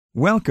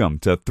Welcome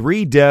to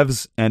Three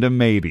Devs and a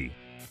Maybe.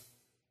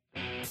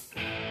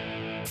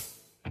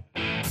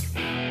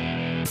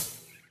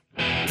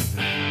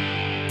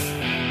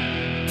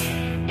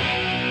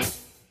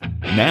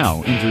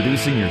 Now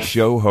introducing your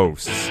show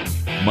hosts,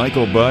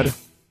 Michael Budd,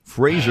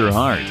 Fraser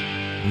Hart,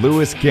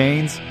 Lewis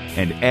Gaines,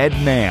 and Ed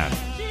Mann.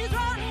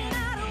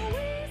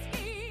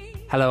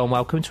 Hello and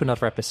welcome to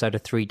another episode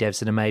of Three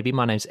Devs and a Maybe.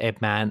 My name's Ed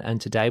Mann,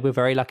 and today we're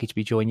very lucky to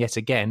be joined yet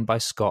again by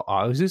Scott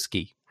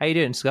Arciszewski. How you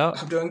doing, Scott?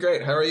 I'm doing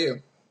great. How are you?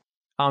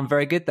 I'm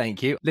very good,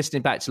 thank you.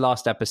 Listening back to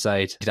last episode,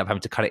 I ended up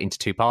having to cut it into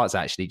two parts,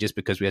 actually, just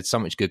because we had so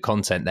much good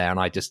content there, and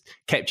I just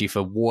kept you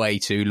for way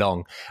too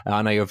long.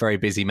 I know you're a very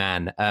busy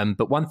man.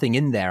 But one thing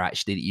in there,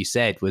 actually, that you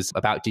said was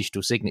about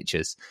digital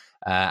signatures.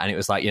 And it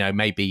was like,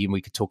 maybe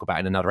we could talk about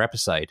it in another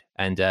episode.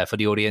 And for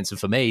the audience and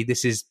for me,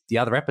 this is the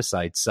other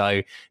episode.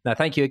 So, no,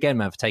 thank you again,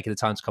 man, for taking the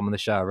time to come on the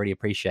show. I really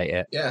appreciate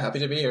it. Yeah, happy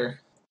to be here.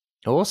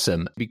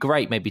 Awesome. It'd be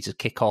great maybe to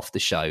kick off the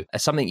show.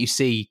 As something you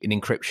see in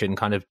encryption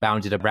kind of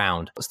bounded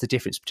around, what's the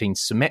difference between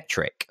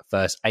symmetric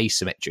versus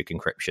asymmetric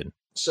encryption?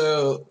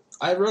 So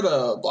I wrote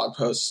a blog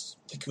post,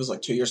 I think it was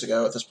like 2 years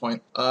ago at this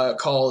point,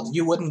 called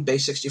You Wouldn't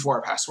Base 64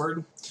 a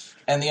Password.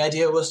 And the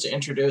idea was to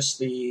introduce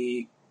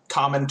the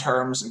common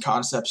terms and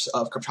concepts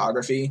of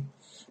cryptography.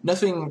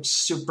 Nothing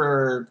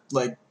super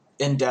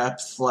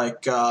in-depth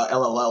like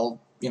LLL,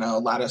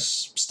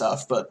 lattice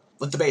stuff, but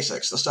with the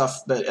basics, the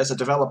stuff that as a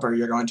developer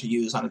you're going to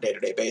use on a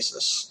day-to-day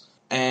basis.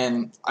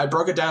 And I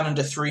broke it down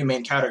into three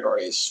main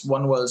categories.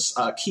 One was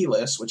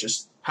keyless, which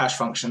is hash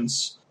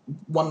functions.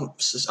 One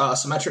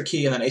symmetric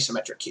key and then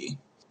asymmetric key.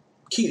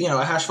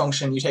 A hash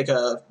function, you take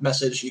a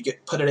message, you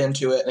put it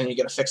into it, and you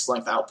get a fixed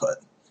length output.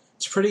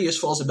 It's pretty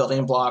useful as a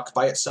building block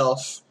by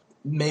itself.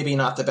 Maybe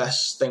not the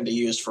best thing to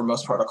use for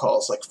most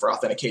protocols, like for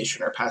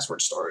authentication or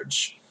password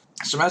storage.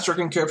 Symmetric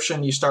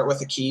encryption, you start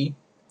with a key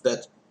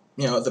that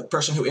the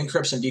person who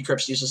encrypts and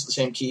decrypts uses the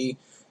same key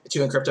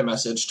to encrypt a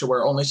message to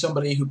where only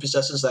somebody who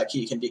possesses that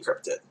key can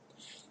decrypt it.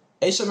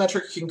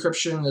 Asymmetric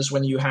encryption is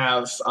when you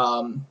have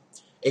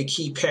a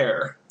key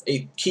pair,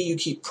 a key you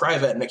keep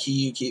private and a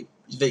key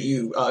that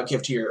you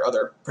give to your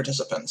other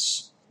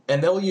participants.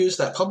 And they'll use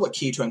that public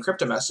key to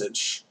encrypt a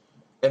message,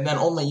 and then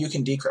only you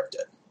can decrypt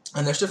it.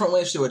 And there's different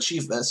ways to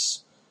achieve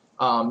this.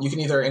 You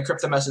can either encrypt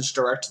the message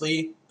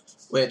directly,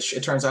 which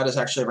it turns out is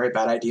actually a very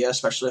bad idea,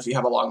 especially if you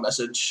have a long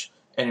message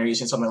and you're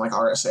using something like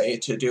RSA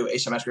to do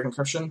asymmetric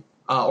encryption.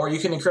 Or you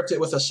can encrypt it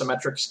with a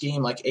symmetric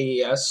scheme like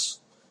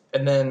AES,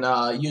 and then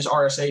use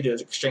RSA to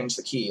exchange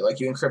the key. Like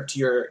you encrypt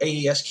your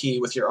AES key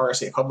with your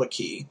RSA public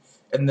key,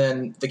 and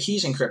then the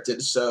key's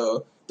encrypted,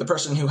 so the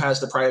person who has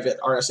the private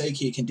RSA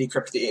key can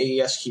decrypt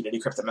the AES key to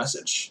decrypt the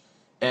message.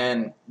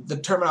 And the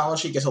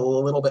terminology gets a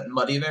little bit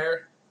muddy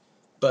there,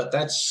 but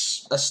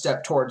that's a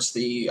step towards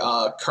the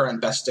current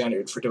best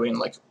standard for doing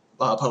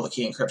public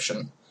key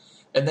encryption.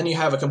 And then you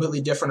have a completely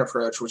different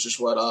approach, which is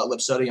what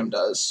Elliptic-curve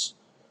does,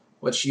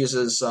 which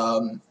uses a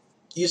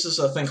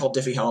thing called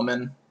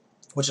Diffie-Hellman,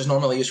 which is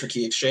normally used for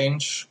key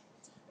exchange.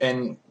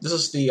 And this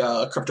is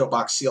the crypto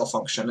box seal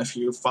function if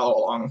you follow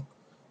along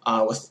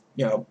with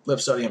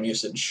Elliptic-curve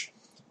usage.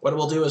 What it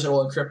will do is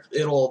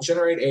it'll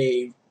generate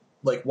a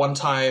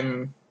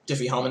one-time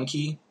Diffie-Hellman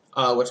key,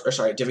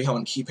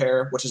 Diffie-Hellman key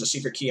pair, which is a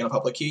secret key and a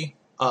public key.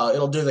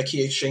 It'll do the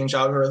key exchange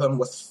algorithm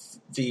with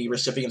the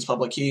recipient's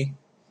public key,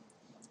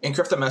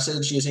 encrypt the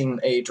message using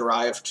a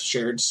derived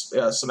shared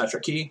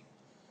symmetric key,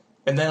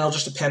 and then it'll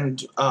just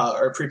append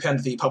or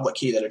prepend the public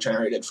key that it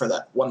generated for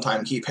that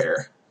one-time key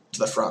pair to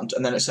the front,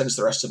 and then it sends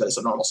the rest of it as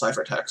a normal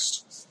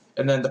ciphertext.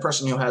 And then the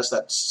person who has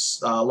that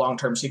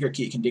long-term secret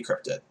key can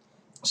decrypt it.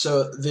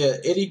 So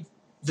the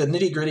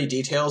nitty-gritty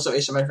details of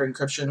asymmetric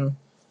encryption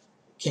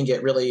can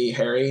get really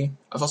hairy.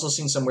 I've also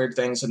seen some weird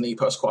things in the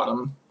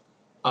post-quantum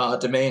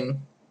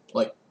domain,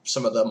 like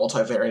some of the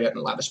multivariate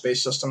and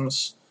lattice-based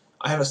systems.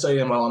 I haven't studied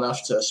them well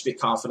enough to speak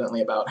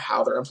confidently about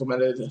how they're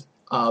implemented,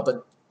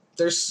 but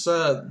there's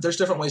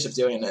different ways of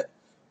doing it.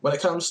 When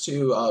it comes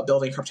to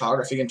building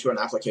cryptography into an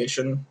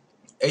application,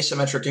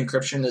 asymmetric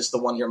encryption is the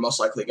one you're most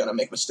likely going to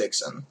make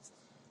mistakes in.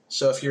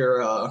 So if you're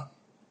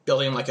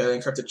building an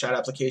encrypted chat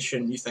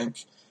application, you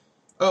think,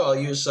 I'll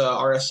use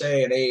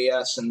RSA and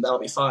AES and that'll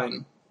be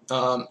fine.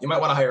 You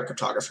might want to hire a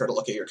cryptographer to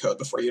look at your code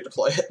before you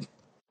deploy it.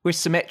 With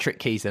symmetric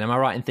keys, then, am I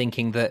right in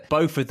thinking that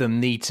both of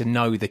them need to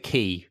know the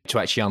key to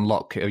actually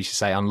unlock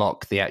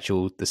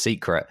the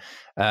secret?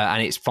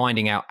 And it's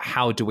finding out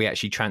how do we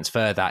actually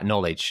transfer that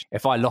knowledge.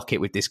 If I lock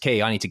it with this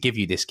key, I need to give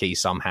you this key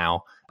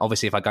somehow.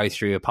 Obviously, if I go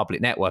through a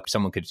public network,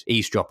 someone could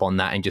eavesdrop on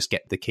that and just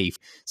get the key.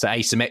 So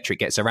asymmetric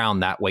gets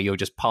around that, where you're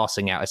just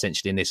passing out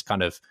essentially in this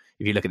kind of,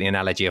 if you look at the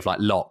analogy of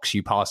locks,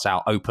 you pass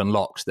out open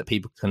locks that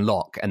people can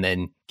lock and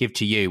then give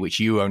to you, which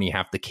you only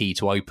have the key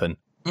to open.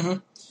 Mm-hmm.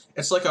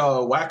 It's like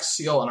a wax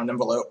seal on an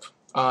envelope,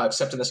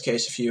 except in this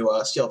case, if you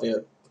seal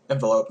the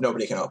envelope,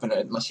 nobody can open it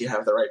unless you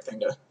have the right thing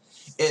to.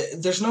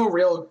 There's no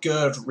real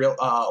good,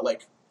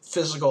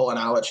 physical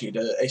analogy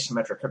to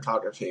asymmetric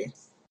cryptography.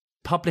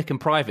 Public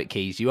and private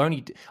keys,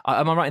 am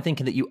I right in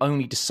thinking that you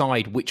only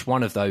decide which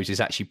one of those is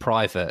actually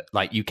private?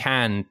 You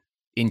can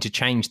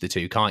interchange the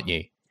two, can't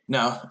you?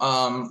 No.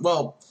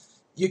 Well,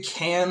 you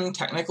can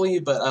technically,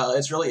 but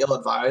it's really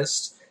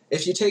ill-advised.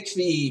 If you take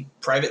the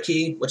private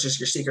key, which is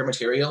your secret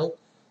material,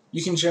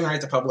 you can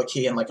generate the public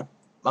key in like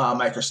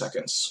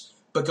microseconds.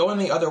 But going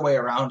the other way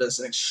around is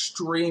an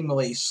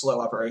extremely slow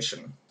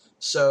operation.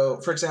 So,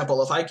 for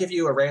example, if I give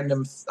you a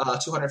random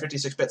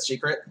 256-bit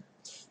secret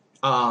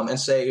and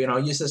say,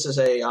 use this as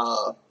a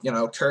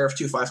curve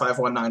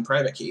 25519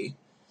 private key,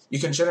 you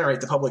can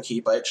generate the public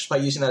key just by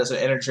using that as an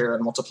integer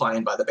and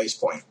multiplying by the base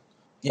point.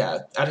 Yeah,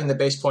 adding the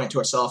base point to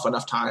itself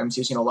enough times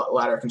using a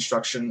ladder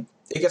construction,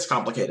 it gets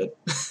complicated.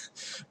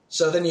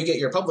 So then you get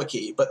your public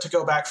key. But to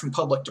go back from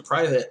public to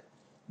private,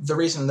 the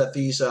reason that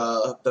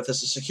that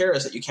this is secure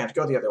is that you can't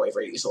go the other way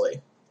very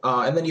easily.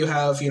 And then you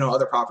have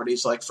other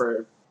properties like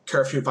for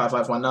curve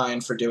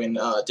 25519 for doing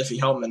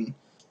Diffie-Hellman.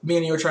 Me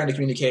and you are trying to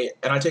communicate,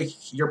 and I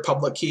take your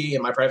public key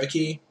and my private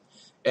key,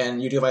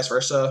 and you do vice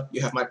versa.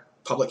 You have my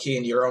public key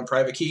and your own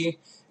private key,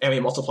 and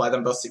we multiply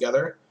them both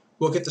together.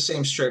 We'll get the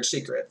same shared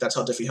secret. That's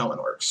how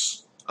Diffie-Hellman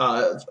works.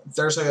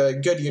 There's a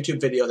good YouTube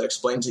video that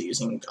explains it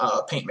using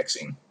paint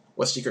mixing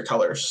with secret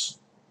colors.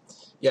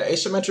 Yeah,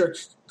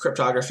 asymmetric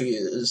cryptography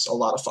is a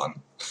lot of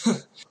fun.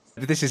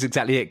 This is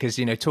exactly it, because,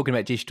 talking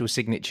about digital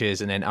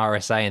signatures and then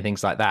RSA and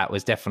things like that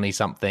was definitely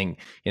something,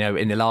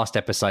 in the last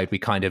episode we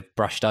kind of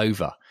brushed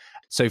over.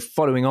 So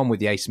following on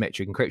with the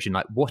asymmetric encryption,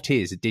 like, what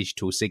is a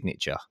digital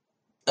signature?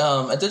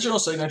 A digital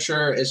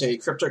signature is a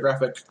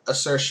cryptographic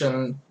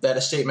assertion that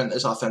a statement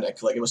is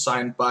authentic, like it was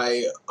signed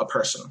by a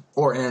person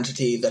or an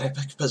entity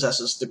that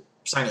possesses the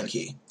signing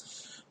key,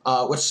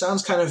 which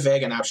sounds kind of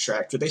vague and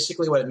abstract, but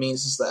basically what it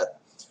means is that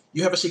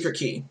you have a secret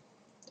key.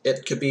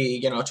 It could be,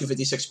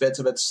 256 bits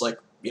if it's like,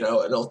 an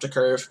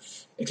elliptic-curve.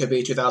 It could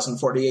be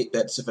 2048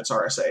 bits if it's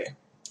RSA.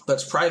 But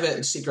it's private,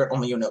 it's secret,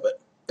 only you know it.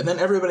 And then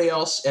everybody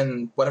else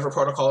in whatever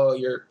protocol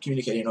you're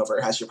communicating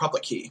over has your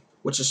public key,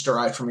 which is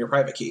derived from your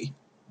private key.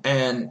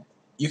 And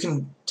you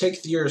can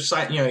take your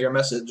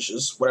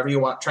messages, whatever you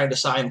want, trying to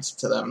sign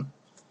to them,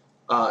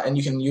 and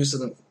you can use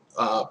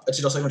a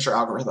digital signature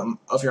algorithm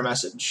of your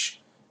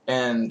message.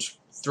 And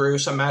through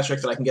some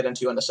magic that I can get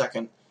into in a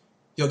second,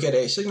 you'll get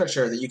a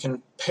signature that you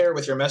can pair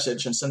with your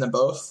message and send them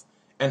both,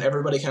 and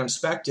everybody can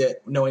inspect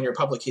it, knowing your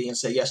public key, and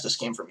say, yes, this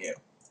came from you.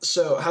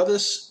 So how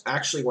this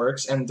actually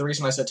works, and the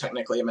reason I said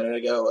technically a minute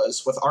ago,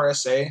 was with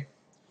RSA,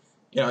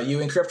 you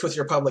encrypt with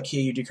your public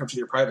key, you decrypt with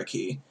your private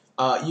key.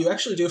 You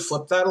actually do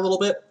flip that a little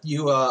bit.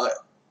 You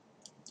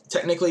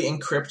technically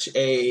encrypt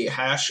a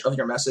hash of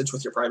your message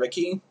with your private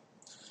key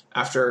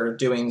after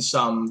doing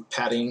some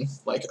padding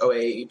like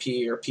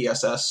OAEP or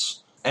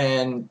PSS.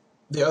 And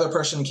the other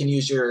person can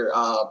use your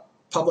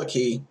public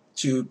key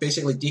to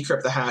basically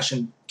decrypt the hash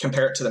and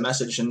compare it to the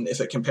message. And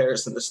if it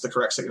compares, then it's the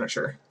correct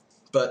signature.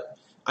 But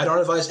I don't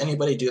advise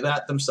anybody do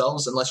that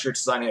themselves unless you're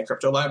designing a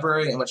crypto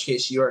library, in which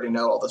case you already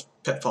know all the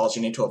pitfalls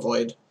you need to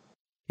avoid.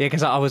 Yeah,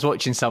 because I was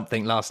watching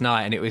something last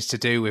night and it was to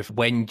do with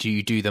when do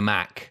you do the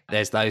MAC?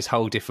 There's those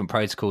whole different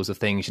protocols of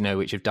things,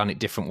 which have done it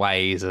different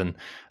ways. And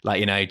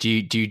like, do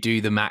you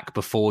do the MAC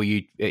before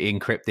you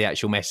encrypt the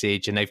actual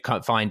message? And they've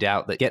find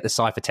out that get the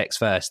ciphertext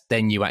first,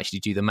 then you actually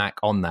do the MAC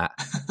on that.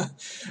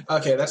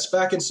 Okay, that's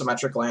back in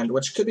symmetric land,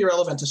 which could be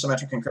relevant to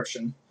symmetric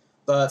encryption.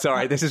 But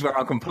sorry, this is where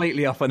I'm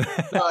completely off on.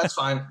 No, it's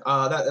fine.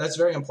 That's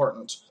very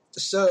important.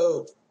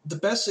 So the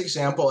best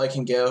example I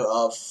can give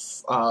of,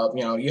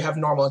 you have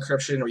normal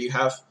encryption where you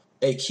have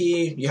a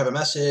key, you have a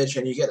message,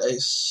 and you get a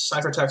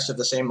ciphertext of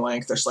the same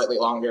length or slightly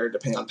longer,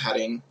 depending on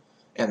padding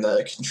and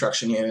the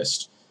construction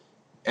used.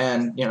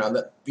 And,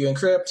 that you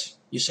encrypt,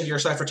 you send your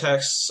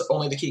ciphertext,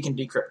 only the key can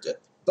decrypt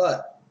it.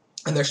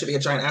 And there should be a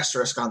giant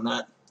asterisk on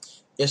that.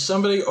 If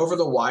somebody over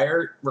the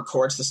wire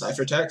records the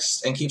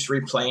ciphertext and keeps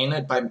replaying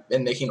it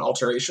and making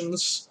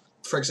alterations,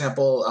 for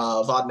example,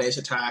 Vodnay's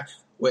attack,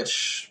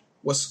 which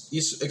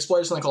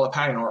exploited something called a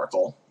padding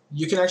oracle.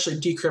 You can actually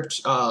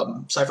decrypt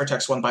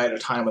ciphertext one byte at a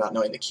time without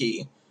knowing the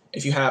key.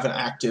 If you have an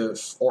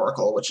active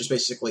oracle, which is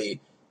basically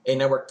a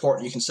network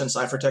port you can send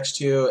ciphertext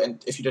to,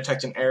 and if you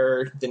detect an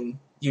error, then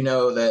you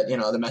know that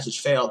the message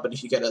failed. But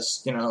if you get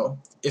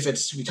if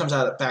it comes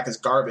out back as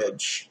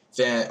garbage,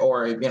 then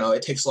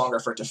it takes longer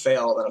for it to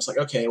fail, then it's like,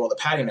 okay, well the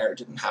padding error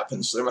didn't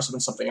happen, so there must have been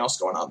something else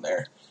going on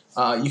there.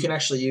 You can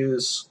actually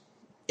use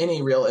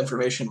any real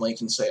information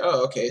link and say,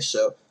 oh, okay,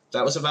 so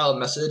that was a valid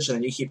message, and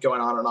then you keep going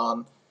on and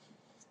on.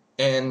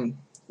 And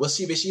with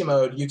CBC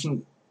mode,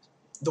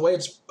 the way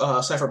it's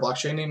cipher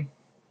blockchaining,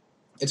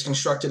 it's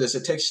constructed is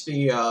it takes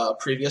the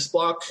previous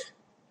block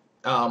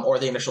or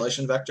the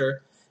initialization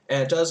vector,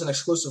 and it does an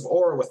exclusive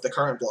OR with the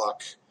current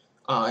block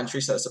and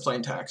treats that as a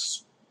plain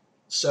text.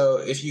 So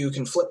if you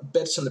can flip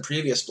bits in the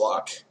previous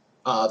block,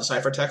 the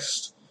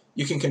ciphertext,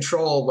 you can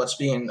control what's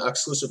being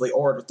exclusively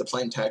ORed with the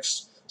plain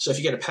text. So if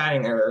you get a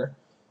padding error,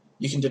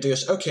 you can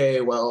deduce,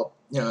 okay, well,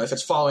 if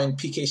it's following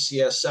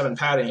PKCS7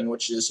 padding,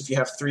 which is if you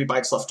have 3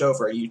 bytes left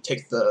over, you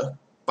take the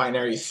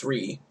binary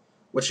 3,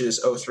 which is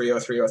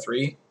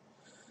 030303,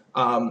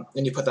 and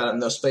you put that in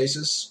those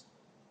spaces.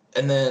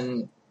 And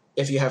then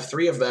if you have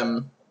 3 of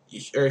them,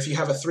 or if you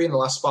have a 3 in the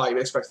last spot, you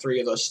would expect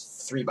 3 of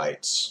those 3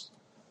 bytes.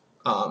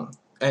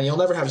 And you'll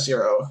never have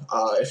 0.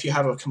 If you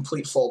have a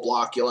complete full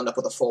block, you'll end up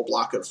with a full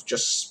block of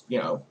just,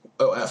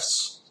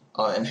 OFs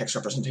in hex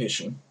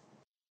representation.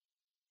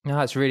 No,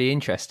 that's really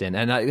interesting.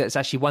 And that's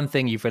actually one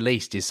thing you've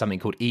released is something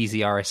called Easy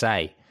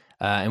RSA.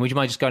 And would you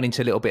mind just going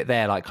into a little bit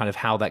there, like kind of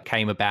how that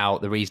came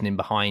about, the reasoning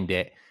behind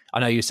it? I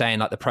know you're saying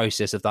like the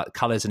process of like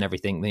colors and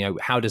everything,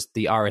 how does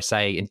the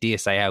RSA and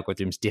DSA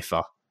algorithms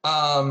differ?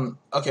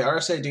 Okay,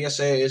 RSA,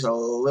 DSA is a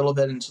little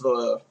bit into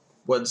the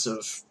woods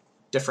of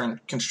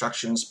different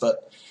constructions,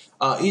 but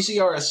Easy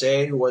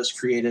RSA was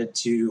created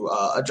to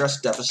address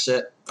a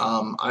deficit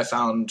I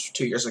found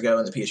 2 years ago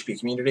in the PHP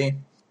community.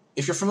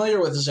 If you're familiar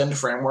with Zend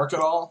framework at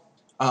all,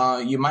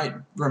 you might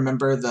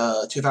remember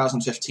the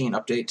 2015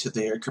 update to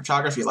their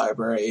cryptography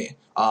library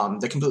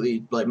that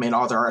completely made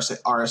all their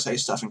RSA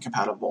stuff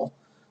incompatible.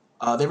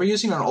 They were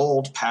using an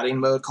old padding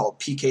mode called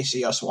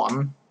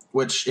PKCS1,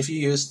 which, if you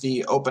use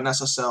the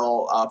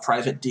OpenSSL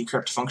private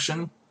decrypt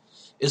function,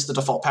 is the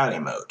default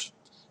padding mode.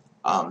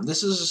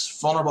 This is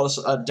vulnerable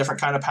to a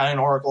different kind of padding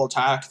oracle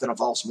attack that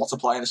involves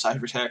multiplying the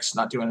ciphertext,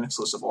 not doing an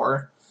exclusive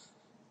OR.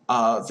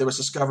 It was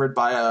discovered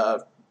by a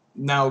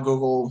now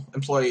Google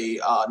employee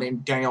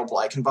named Daniel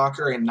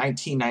Bleikenbacher in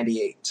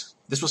 1998.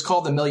 This was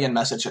called the million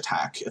message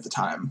attack at the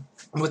time.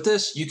 And with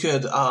this, you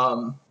could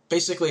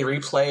basically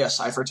replay a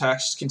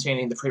ciphertext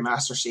containing the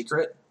pre-master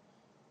secret,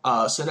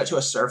 send it to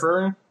a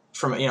server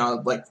from,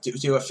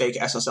 do a fake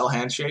SSL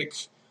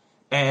handshake,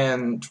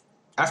 and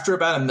after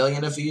about 1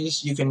 million of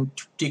these, you can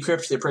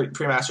decrypt the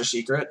pre-master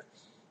secret,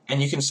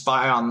 and you can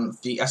spy on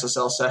the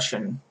SSL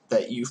session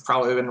that you've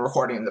probably been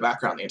recording in the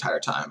background the entire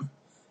time,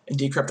 and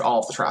decrypt all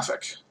of the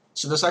traffic.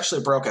 So this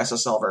actually broke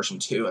SSL version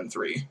 2 and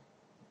 3.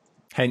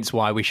 Hence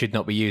why we should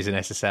not be using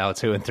SSL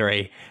 2 and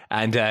 3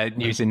 and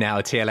using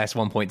now TLS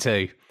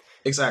 1.2.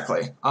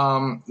 Exactly.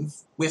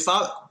 We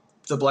thought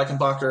the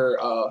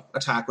Bleikenbacher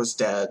attack was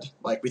dead.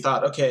 We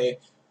thought, okay,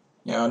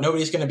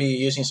 nobody's going to be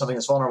using something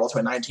that's vulnerable to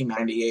a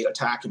 1998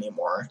 attack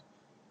anymore.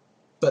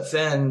 But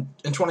then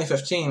in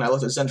 2015, I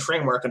looked at Zend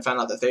Framework and found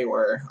out that they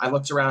were. I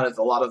looked around at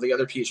a lot of the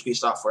other PHP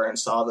software and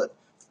saw that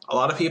a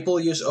lot of people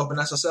use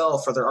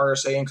OpenSSL for their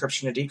RSA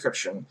encryption and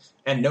decryption,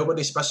 and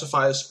nobody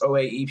specifies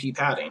OAEP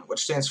padding,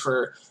 which stands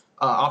for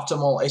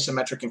optimal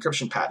asymmetric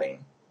encryption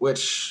padding,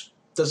 which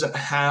doesn't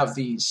have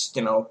these,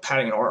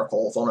 padding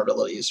oracle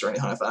vulnerabilities or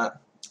anything like that.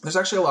 There's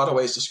actually a lot of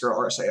ways to screw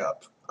RSA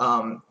up.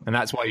 And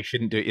that's why you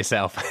shouldn't do it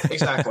yourself.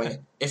 Exactly.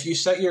 If you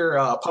set your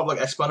public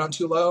exponent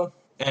too low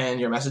and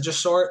your messages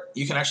short,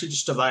 you can actually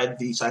just divide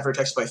the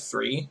ciphertext by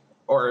 3,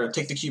 or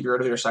take the key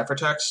root of your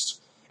ciphertext,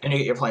 and you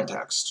get your plain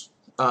text.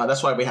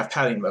 That's why we have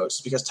padding modes,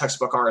 because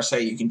textbook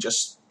RSA, you can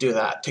just do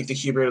that. Take the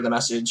key root of the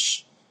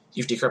message,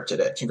 you've decrypted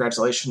it.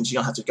 Congratulations, you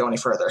don't have to go any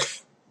further.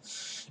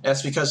 And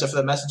it's because if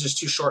the message is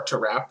too short to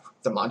wrap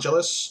the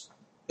modulus,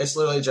 it's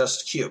literally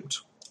just cubed.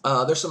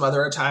 There's some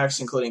other attacks,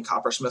 including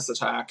Coppersmith's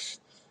attack.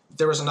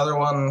 There was another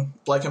one,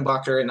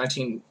 Bleikenbacher in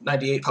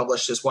 1998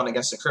 published this one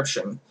against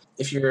encryption.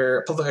 If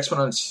your public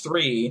exponent is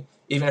 3,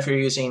 even if you're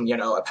using,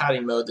 a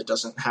padding mode that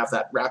doesn't have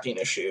that wrapping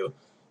issue,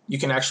 you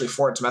can actually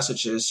forge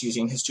messages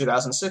using his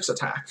 2006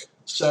 attack.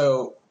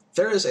 So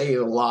there is a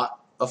lot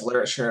of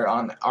literature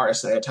on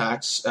RSA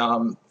attacks,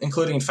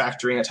 including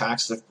factoring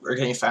attacks that are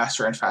getting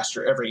faster and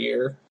faster every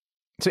year.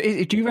 So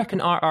do you reckon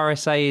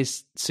RSA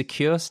is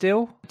secure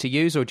still to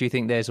use, or do you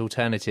think there's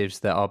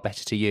alternatives that are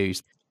better to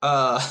use?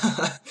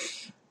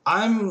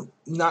 I'm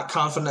not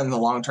confident in the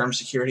long-term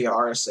security of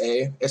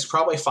RSA. It's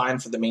probably fine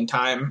for the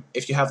meantime.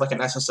 If you have an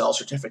SSL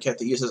certificate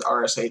that uses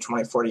RSA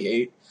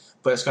 2048,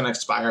 but it's going to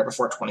expire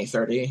before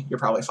 2030, you're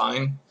probably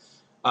fine.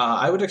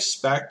 I would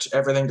expect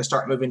everything to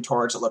start moving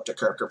towards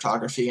elliptic-curve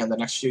cryptography in the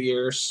next few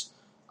years.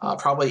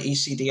 Probably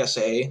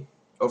ECDSA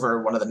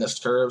over one of the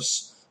NIST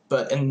curves,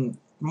 but in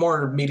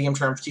more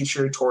medium-term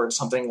future towards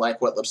something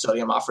like what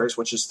Libsodium offers,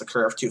 which is the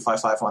curve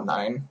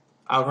 25519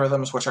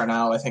 algorithms, which are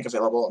now, I think,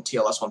 available in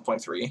TLS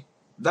 1.3.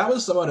 That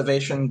was the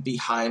motivation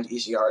behind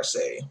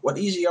EasyRSA. What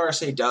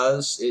EasyRSA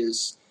does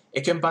is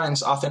it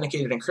combines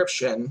authenticated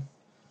encryption,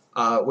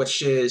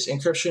 which is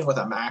encryption with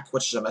a MAC,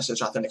 which is a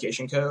message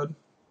authentication code.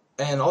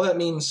 And all that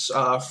means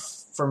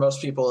for most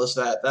people is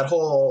that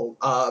whole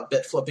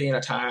bit flipping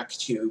attack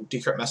to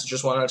decrypt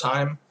messages one at a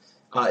time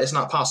is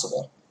not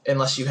possible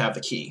unless you have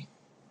the key, in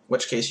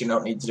which case you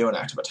don't need to do an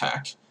active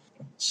attack.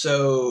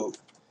 So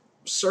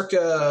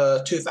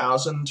circa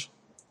 2000,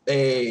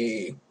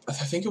 I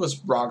think it was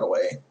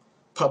Rogaway,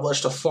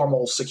 published a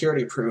formal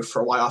security proof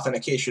for why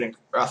authenticated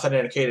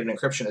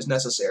encryption is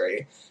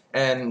necessary,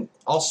 and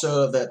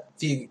also that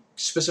the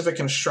specific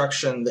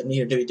construction that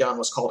needed to be done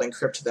was called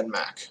encrypt then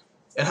MAC.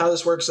 And how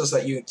this works is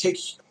that you take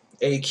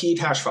a keyed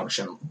hash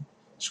function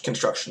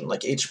construction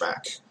like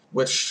HMAC,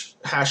 which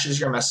hashes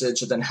your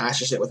message and then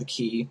hashes it with a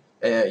key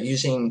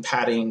using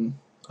padding,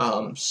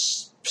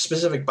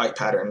 specific byte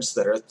patterns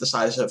that are the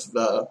size of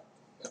the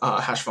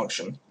hash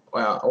function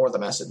or the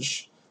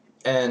message.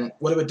 And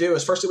what it would do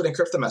is first it would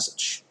encrypt the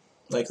message.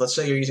 Let's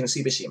say you're using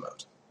CBC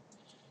mode.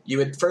 You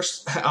would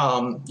first,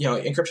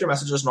 encrypt your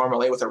messages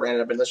normally with a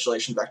random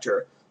initialization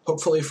vector,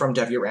 hopefully from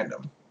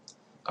dev-urandom.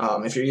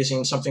 If you're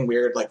using something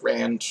weird like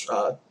rand,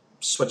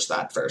 switch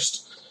that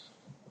first.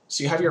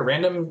 So you have your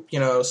random,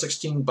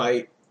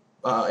 16-byte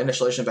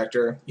initialization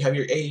vector. You have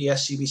your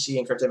AES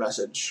CBC encrypted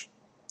message.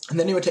 And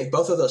then you would take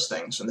both of those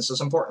things, and this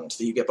is important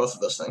that you get both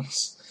of those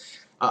things.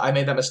 I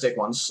made that mistake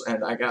once,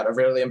 and I got a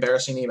really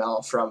embarrassing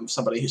email from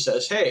somebody who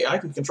says, hey, I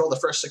can control the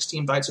first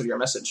 16 bytes of your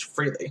message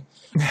freely.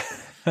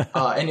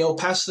 And you'll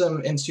pass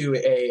them into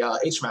a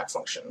HMAC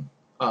function.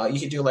 You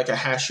could do like a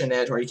hash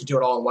init, or you could do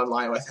it all in one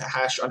line with a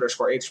hash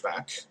underscore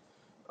HMAC.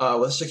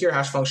 With a secure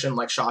hash function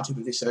like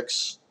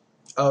SHA-256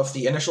 of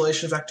the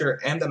initialization vector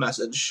and the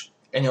message,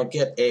 and you'll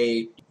get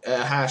a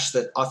hash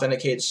that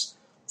authenticates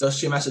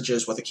those two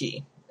messages with a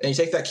key. And you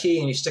take that key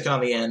and you stick it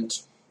on the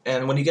end.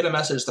 And when you get a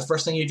message, the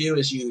first thing you do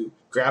is you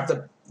grab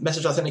the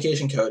message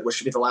authentication code, which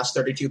should be the last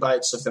 32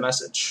 bytes of the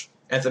message.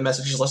 And if the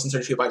message is less than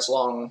 32 bytes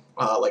long,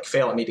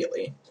 fail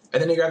immediately.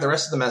 And then you grab the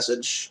rest of the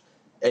message,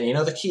 and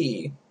the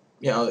key,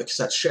 because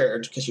that's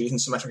shared because you're using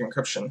symmetric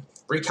encryption.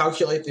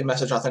 Recalculate the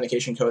message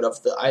authentication code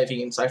of the IV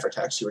and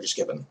ciphertext you were just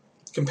given.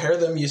 Compare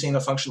them using a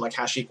function like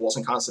hash equals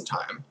and constant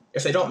time.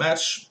 If they don't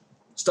match,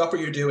 stop what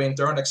you're doing,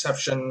 throw an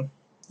exception,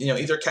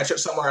 either catch it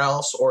somewhere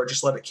else or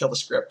just let it kill the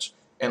script.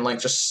 And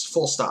just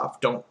full stop.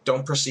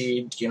 Don't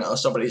proceed.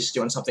 Somebody's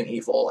doing something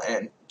evil,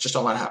 and just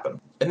don't let it happen.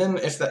 And then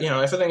if that,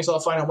 if everything's all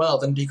fine and well,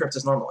 then decrypt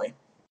as normally.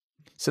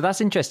 So that's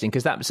interesting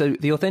because so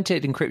the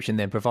authenticated encryption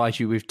then provides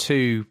you with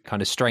two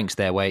kind of strengths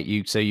there, where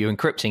you're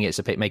encrypting it,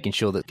 so making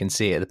sure that you can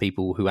see it the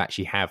people who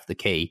actually have the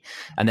key,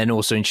 and then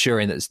also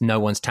ensuring that no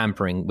one's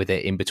tampering with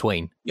it in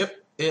between. Yep,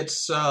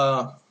 it's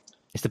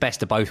the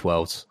best of both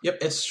worlds. Yep,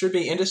 it should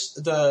be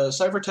the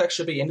ciphertext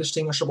should be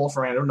indistinguishable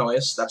from random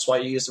noise. That's why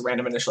you use the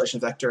random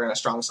initialization vector and a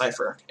strong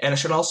cipher. And it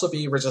should also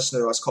be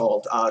resistant to what's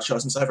called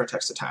chosen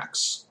ciphertext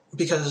attacks.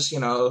 Because,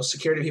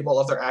 security people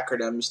love their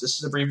acronyms. This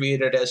is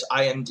abbreviated as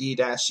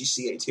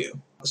IND-CCA2.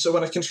 So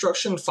when a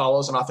construction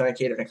follows an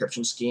authenticated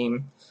encryption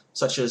scheme,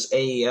 such as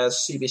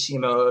AES, CBC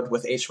mode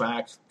with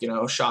HMAC,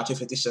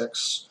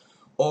 SHA-256,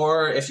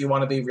 or if you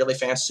want to be really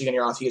fancy in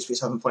your Auth ESP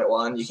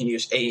 7.1, you can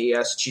use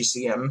AES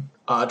GCM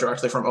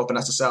directly from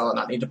OpenSSL and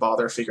not need to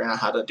bother figuring out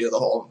how to do the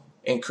whole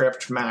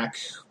encrypt MAC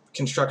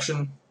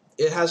construction.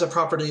 It has a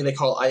property they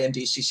call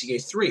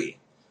IND-CCA3,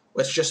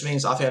 which just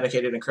means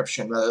authenticated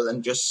encryption rather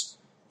than just,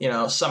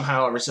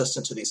 somehow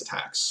resistant to these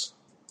attacks.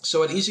 So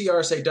what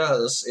EasyRSA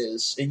does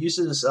is it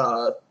uses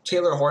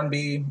Taylor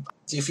Hornby,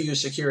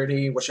 Diffuse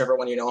Security, whichever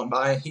one you know him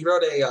by. He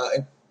wrote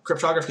a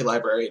cryptography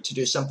library to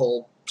do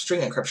simple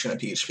string encryption in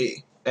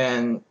PHP.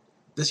 And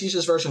this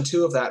uses version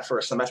 2 of that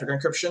for symmetric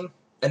encryption.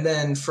 And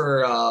then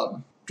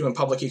for doing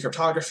public key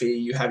cryptography,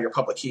 you have your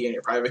public key and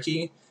your private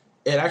key.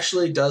 It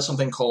actually does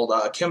something called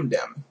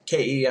KEMDEM,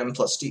 KEM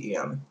plus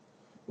DEM,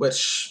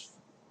 which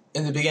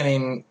in the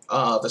beginning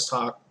of this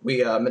talk,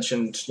 we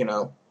mentioned,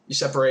 you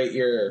separate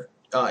your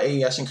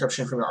AES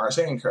encryption from your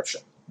RSA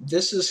encryption.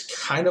 This is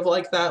kind of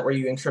like that, where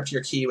you encrypt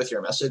your key with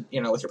your message,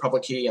 with your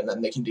public key, and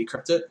then they can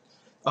decrypt it.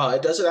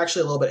 It does it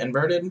actually a little bit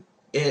inverted.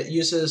 It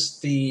uses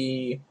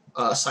the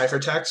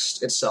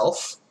ciphertext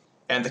itself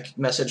and the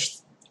message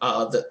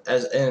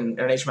as in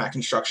an HMAC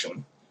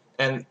construction.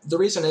 And the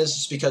reason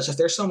is because if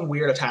there's some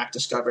weird attack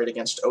discovered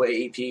against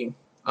OAEP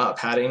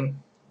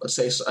padding, let's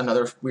say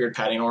another weird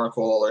padding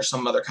oracle or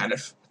some other kind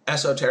of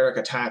esoteric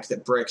attack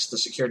that breaks the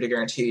security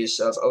guarantees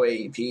of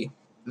OAEP,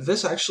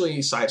 this actually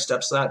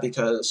sidesteps that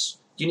because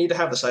you need to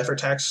have the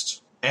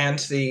ciphertext and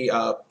the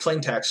plain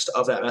text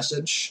of that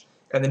message,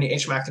 and then you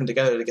HMAC them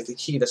together to get the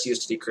key that's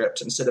used to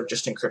decrypt instead of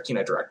just encrypting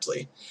it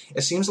directly.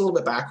 It seems a little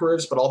bit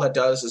backwards, but all that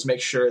does is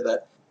make sure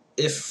that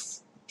if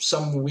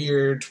some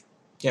weird,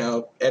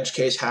 edge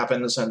case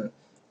happens and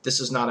this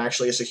is not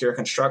actually a secure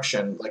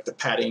construction, like the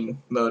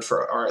padding mode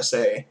for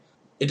RSA,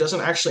 it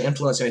doesn't actually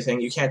influence anything.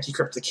 You can't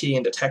decrypt the key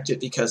and detect it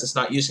because it's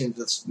not using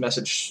this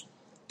message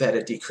that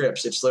it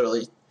decrypts. It's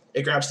literally,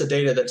 it grabs the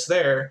data that's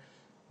there,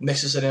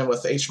 mixes it in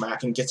with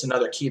HMAC, and gets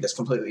another key that's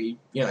completely,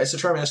 it's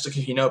deterministic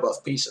if you know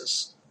both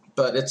pieces.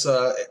 But it's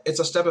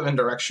a step of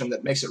indirection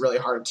that makes it really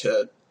hard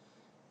to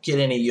get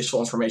any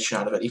useful information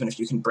out of it, even if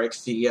you can break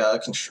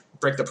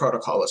the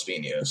protocol that's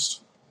being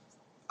used.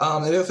 The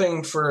other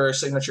thing for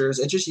signatures,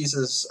 it just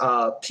uses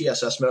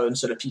PSS mode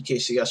instead of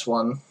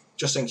PKCS1,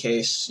 just in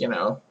case,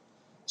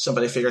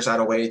 somebody figures out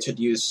a way to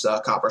use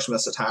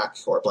Coppersmith's attack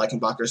or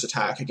Blankenbacher's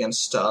attack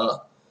against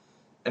a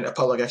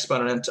public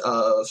exponent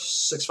of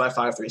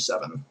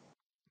 65537.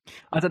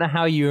 I don't know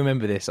how you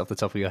remember this off the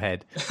top of your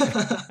head.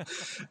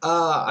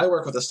 I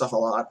work with this stuff a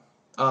lot.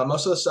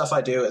 Most of the stuff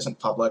I do isn't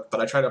public,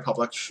 but I try to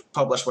publish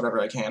whatever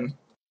I can.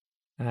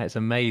 That's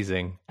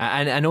amazing.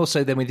 And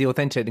also then with the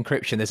authenticated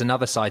encryption, there's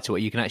another side to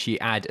it. You can actually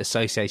add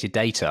associated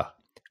data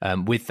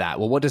with that.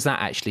 Well, what does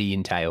that actually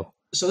entail?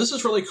 So this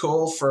is really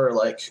cool for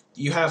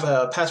you have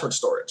a password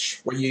storage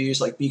where you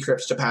use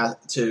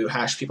bcrypt to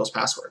hash people's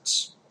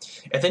passwords.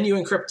 And then you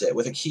encrypt it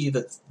with a key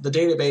that the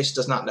database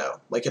does not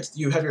know.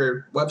 You have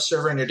your web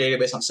server and your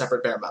database on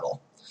separate bare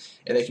metal,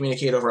 and they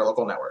communicate over a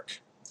local network.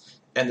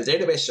 And the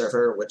database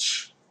server,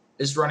 which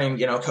is running,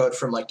 code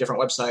from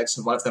different websites,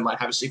 and one of them might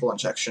have a SQL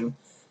injection,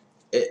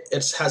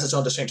 it has its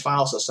own distinct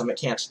file system. It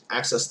can't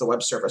access the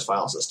web service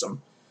file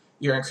system.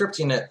 You're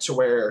encrypting it to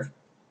where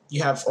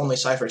you have only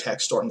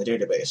ciphertext stored in the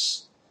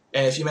database.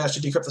 And if you manage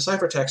to decrypt the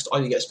ciphertext,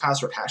 all you get is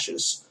password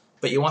hashes,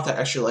 but you want that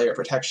extra layer of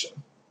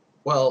protection.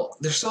 Well,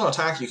 there's still an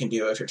attack you can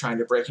do if you're trying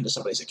to break into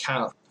somebody's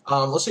account.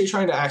 Let's say you're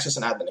trying to access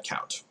an admin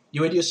account.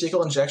 You would use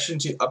SQL injection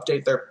to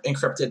update their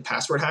encrypted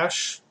password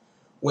hash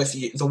with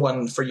the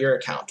one for your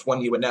account,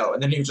 one you would know,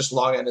 and then you just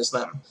log in as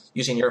them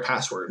using your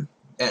password,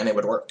 and it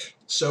would work.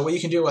 So what you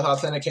can do with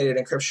authenticated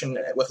encryption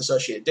with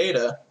associated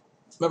data,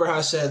 remember how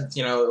I said,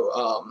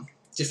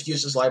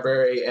 diffuses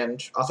library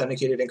and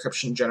authenticated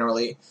encryption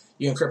generally,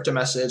 you encrypt a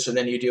message and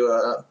then you do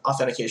a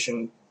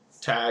authentication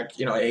tag,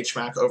 an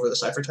HMAC over the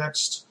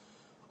ciphertext.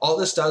 All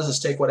this does is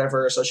take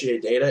whatever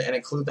associated data and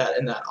include that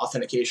in that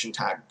authentication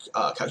tag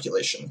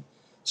calculation.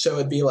 So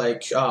it'd be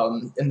like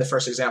in the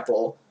first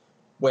example,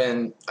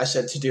 when I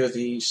said to do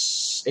the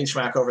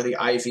HMAC over the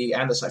IV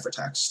and the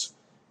ciphertext.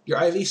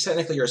 Your IV is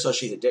technically your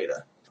associated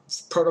data.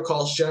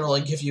 Protocols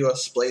generally give you a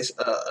space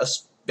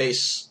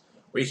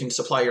where you can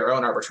supply your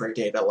own arbitrary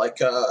data,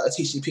 like a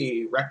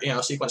TCP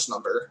sequence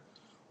number,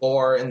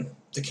 or in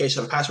the case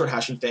of a password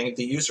hashing thing,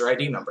 the user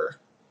ID number,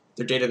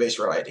 their database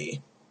row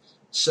ID.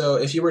 So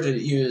if you were to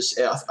use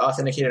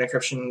authenticated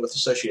encryption with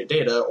associated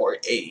data, or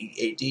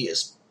AEAD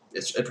is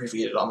it's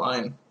abbreviated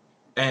online,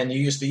 and you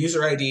use the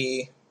user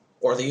ID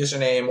or the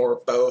username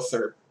or both,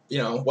 or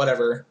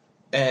whatever,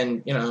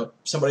 and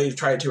somebody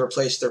tried to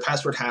replace their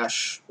password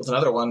hash with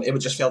another one, it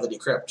would just fail to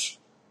decrypt.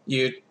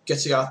 You get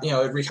to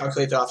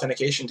recalculate the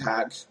authentication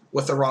tag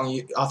with the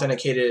wrong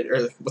authenticated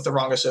or with the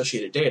wrong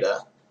associated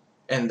data,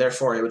 and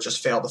therefore it would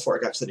just fail before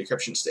it got to the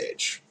decryption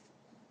stage.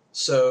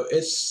 So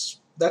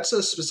that's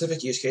a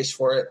specific use case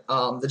for it.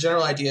 The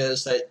general idea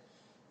is that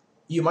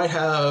you might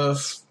have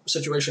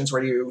situations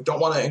where you don't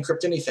want to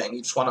encrypt anything,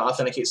 you just want to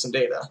authenticate some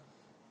data,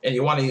 and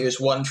you want to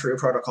use one true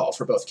protocol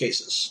for both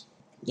cases.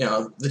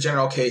 The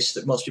general case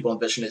that most people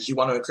envision is you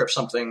want to encrypt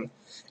something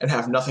and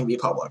have nothing be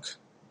public.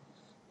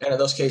 And in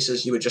those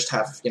cases, you would just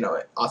have,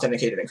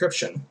 authenticated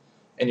encryption,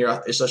 and your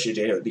associated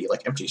data would be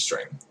like empty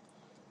string.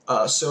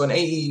 So an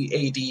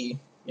AEAD,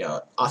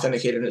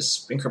 authenticated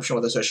encryption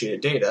with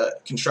associated data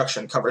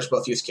construction covers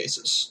both use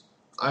cases.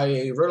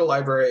 I wrote a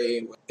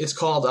library. It's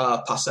called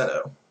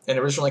Passetto, and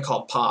originally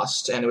called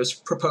POST, and it was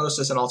proposed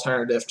as an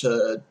alternative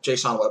to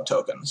JSON Web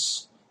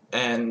Tokens.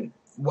 And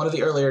one of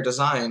the earlier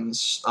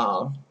designs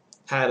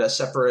had a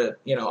separate,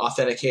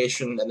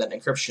 authentication and then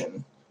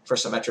encryption for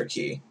symmetric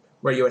key,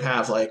 where you would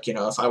have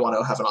if I want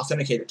to have an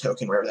authenticated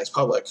token where everything's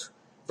public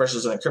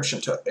versus an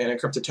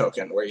encrypted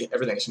token where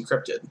everything is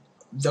encrypted.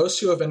 Those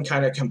two have been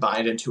kind of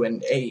combined into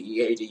an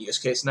AEAD use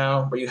case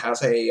now, where you have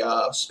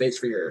a space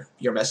for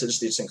your message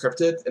that's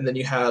encrypted, and then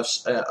you have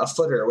a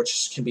footer,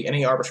 which can be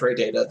any arbitrary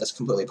data that's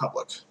completely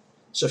public.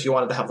 So if you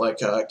wanted to have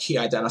a key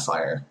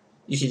identifier,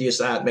 you could use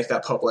that, make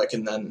that public,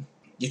 and then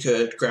you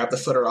could grab the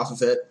footer off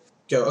of it,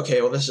 go,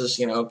 okay, well, this is,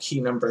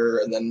 key number,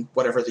 and then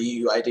whatever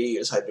the UID you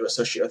decide to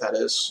associate with that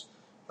is,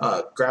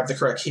 grab the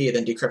correct key,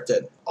 then decrypt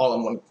it all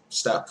in one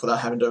step without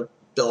having to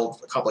build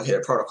a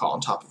complicated protocol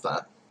on top of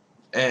that.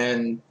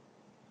 And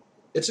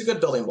it's a good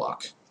building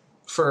block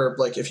for,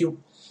 if you're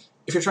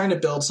trying to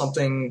build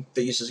something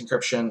that uses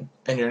encryption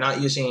and you're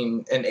not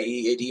using an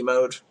AEAD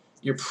mode,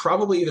 you're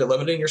probably either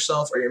limiting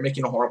yourself or you're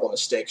making a horrible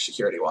mistake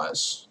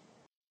security-wise.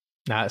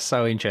 That's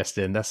so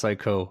interesting. That's so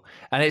cool.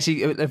 And it's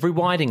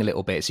rewinding a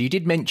little bit. So you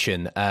did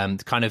mention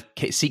the kind of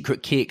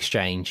secret key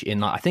exchange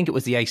in, I think it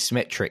was the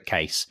asymmetric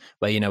case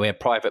where, we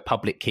had private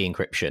public key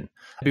encryption.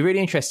 It'd be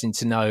really interesting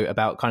to know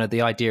about kind of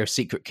the idea of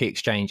secret key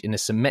exchange in a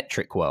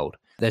symmetric world.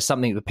 There's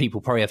something that people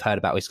probably have heard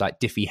about, is like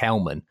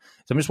Diffie-Hellman.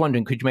 So I'm just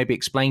wondering, could you maybe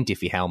explain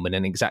Diffie-Hellman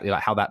and exactly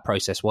how that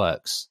process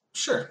works?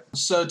 Sure.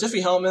 So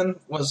Diffie-Hellman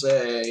was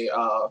a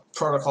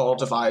protocol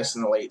devised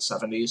in the late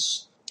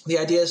 70s. The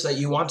idea is that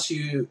you want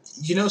to,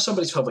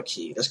 somebody's public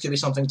key. This could be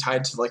something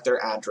tied to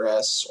their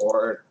address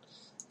or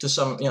to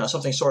some,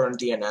 something stored on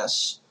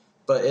DNS,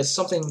 but it's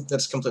something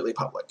that's completely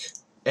public.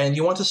 And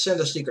you want to send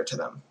a secret to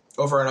them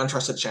over an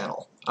untrusted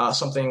channel,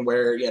 something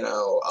where,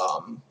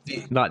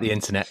 like the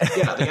internet.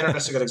 Yeah, the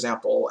internet's a good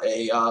example.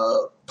 A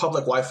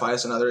public Wi-Fi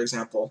is another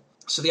example.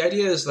 So the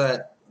idea is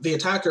that the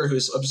attacker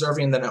who's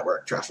observing the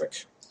network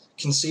traffic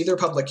can see their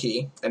public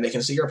key, and they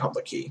can see your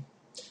public key.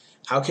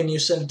 How can you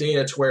send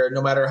data to where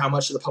no matter how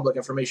much of the public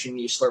information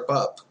you slurp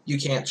up, you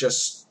can't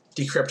just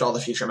decrypt all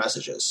the future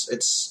messages?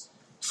 It's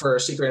for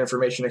secret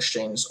information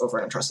exchange over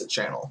an untrusted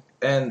channel.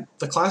 And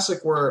the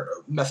classic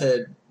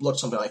method looked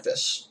something like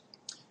this.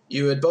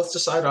 You would both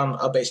decide on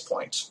a base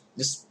point.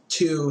 Just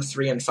 2,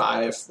 3, and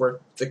 5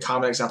 were the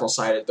common examples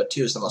cited, but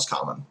 2 is the most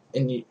common.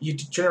 And you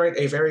generate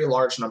a very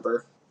large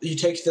number. You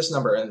take this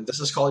number, and this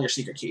is called your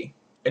secret key.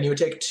 And you would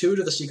take 2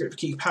 to the secret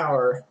key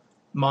power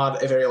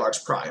mod a very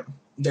large prime.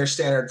 They're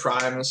standard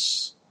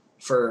primes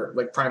for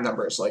prime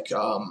numbers. I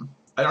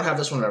don't have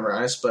this one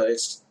memorized, but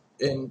it's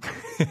in.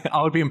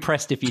 I would be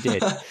impressed if you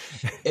did.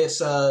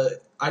 It's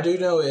I do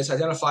know its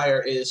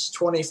identifier is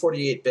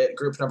 2048-bit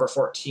group number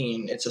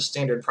 14. It's a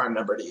standard prime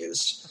number to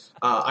use.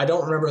 I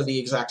don't remember the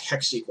exact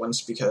hex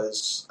sequence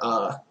because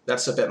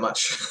that's a bit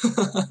much.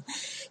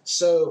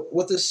 So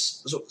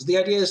the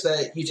idea is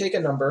that you take a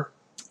number,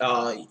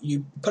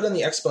 you put in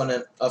the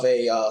exponent of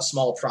a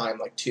small prime,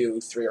 like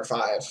 2, 3, or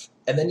 5,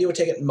 and then you would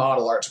take it and mod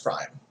a large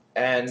prime.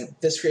 And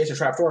this creates a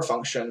trapdoor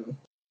function.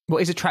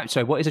 What is a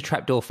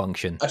trapdoor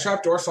function? A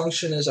trapdoor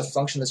function is a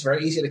function that's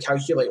very easy to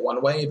calculate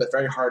one way, but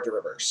very hard to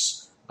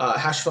reverse.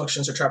 Hash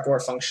functions are trapdoor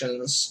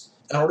functions.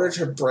 In order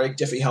to break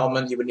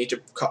Diffie-Hellman, you would need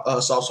to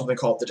solve something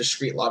called the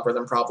discrete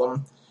logarithm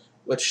problem,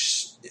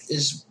 which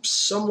is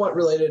somewhat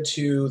related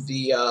to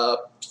the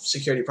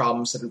security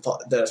problems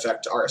that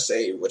affect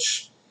RSA,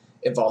 which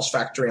involves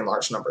factoring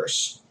large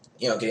numbers,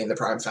 getting the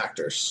prime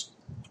factors.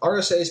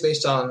 RSA is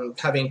based on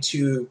having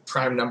two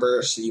prime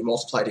numbers that you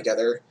multiply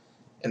together,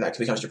 and that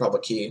becomes your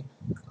public key.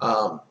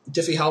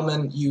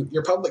 Diffie-Hellman,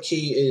 your public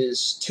key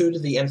is 2 to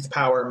the nth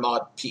power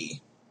mod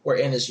p, where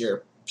n is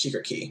your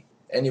secret key.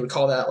 And you would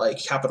call that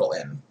like capital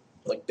N,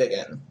 like big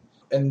N.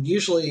 And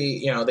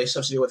usually, they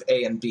substitute with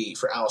A and B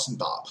for Alice and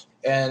Bob.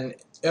 And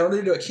in order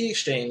to do a key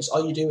exchange,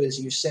 all you do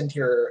is you send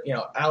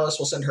Alice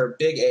will send her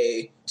big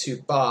A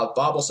to Bob.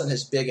 Bob will send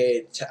his big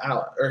A to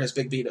Alice, or his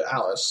big B to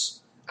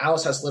Alice.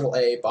 Alice has little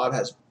a, Bob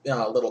has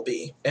little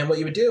b. And what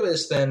you would do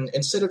is then,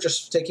 instead of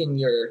just taking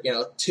your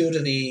 2 to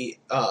the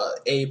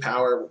a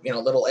power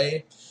little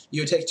a,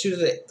 you would take 2 to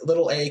the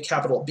little a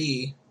capital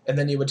B, and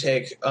then you would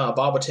take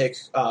Bob would take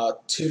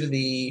 2 to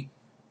the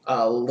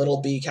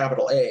little b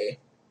capital A,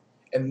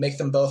 and make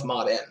them both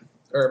mod n,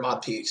 or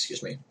mod p,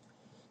 excuse me.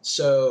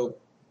 So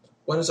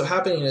what ends up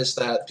happening is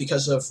that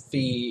because of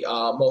the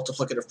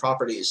multiplicative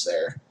properties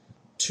there,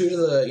 2 to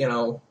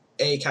the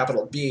a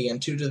capital B and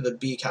 2 to the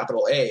b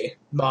capital A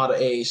mod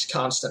a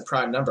constant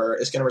prime number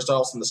is going to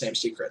result in the same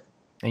secret.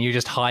 And you're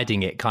just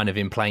hiding it kind of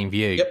in plain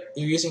view. Yep,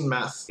 you're using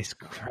math. It's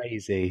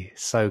crazy.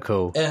 So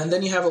cool. And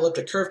then you have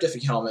elliptic-curve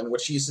Diffie-Hellman,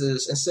 which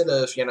uses, instead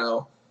of,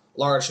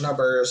 large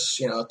numbers,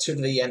 2 to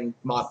the n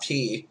mod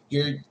p,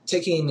 you're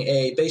taking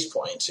a base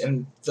point.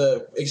 And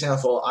the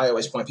example I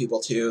always point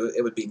people to,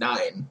 it would be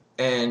 9.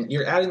 And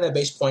you're adding that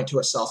base point to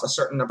itself a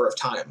certain number of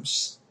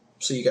times.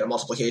 So you get a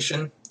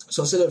multiplication.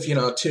 So instead of,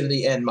 2 to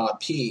the n mod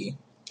p,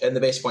 and the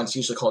base point is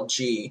usually called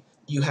g,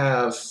 you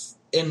have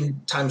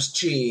n times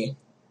g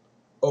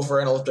over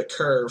an elliptic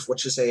curve,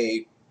 which is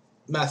a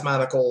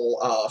mathematical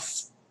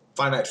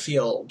finite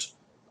field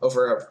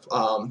over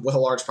with a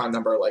large prime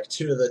number like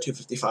 2 to the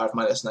 255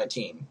 minus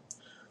 19.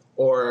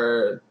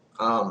 Or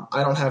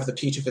I don't have the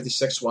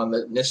P256 one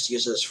that NIST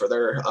uses for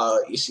their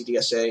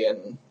ECDSA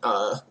and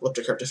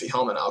elliptic-curve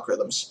Diffie-Hellman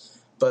algorithms,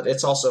 but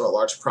it's also a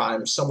large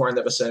prime somewhere in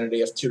the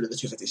vicinity of 2 to the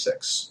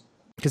 256.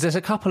 Because there's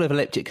a couple of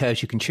elliptic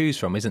curves you can choose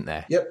from, isn't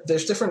there? Yep,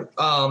 there's different,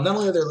 not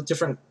only are there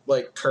different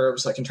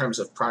curves in terms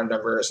of prime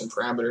numbers and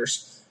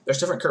parameters, there's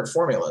different curve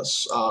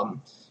formulas.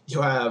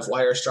 You have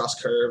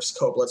Weierstrass curves,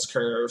 Koblitz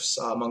curves,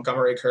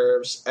 Montgomery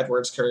curves,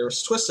 Edwards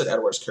curves, twisted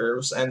Edwards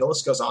curves, and the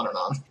list goes on and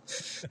on.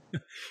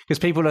 Because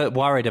people are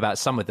worried about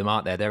some of them,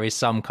 aren't there? There is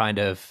some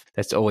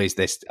there's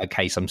always a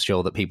case, I'm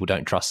sure, that people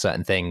don't trust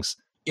certain things.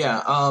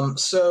 Yeah,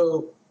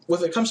 so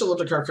when it comes to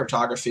elliptic-curve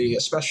cryptography,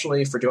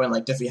 especially for doing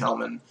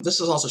Diffie-Hellman, this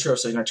is also true of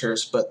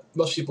signatures, but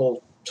most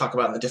people talk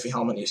about in the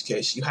Diffie-Hellman use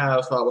case, you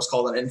have what's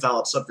called an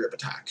invalid subgroup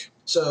attack.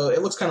 So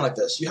it looks kind of like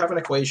this. You have an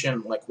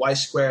equation like y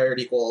squared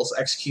equals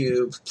x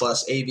cubed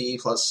plus ab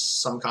plus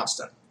some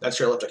constant. That's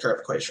your elliptic curve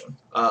equation.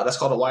 That's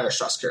called a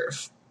Weierstrass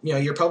curve.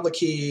 Your public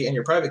key and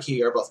your private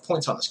key are both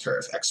points on this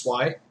curve, x,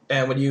 y.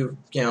 And when you,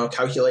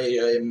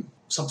 calculate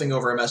something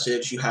over a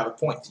message, you have a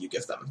point that you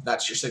give them.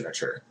 That's your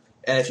signature.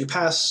 And if you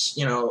pass,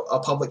 a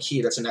public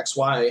key that's an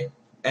xy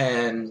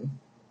and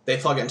they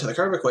plug it into the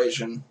curve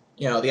equation,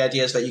 the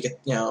idea is that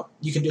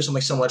you can do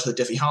something similar to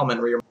the Diffie-Hellman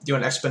where you're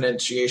doing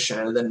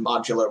exponentiation and then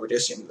modulo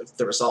reducing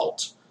the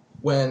result.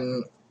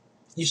 When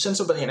you send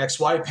somebody an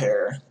xy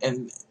pair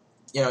and,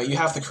 you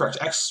have the correct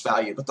x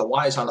value, but the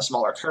y is on a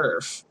smaller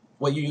curve,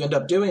 what you end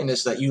up doing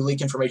is that you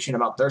leak information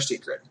about their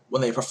secret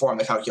when they perform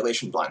the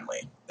calculation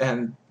blindly.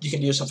 And you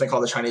can use something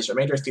called the Chinese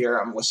remainder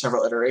theorem with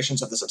several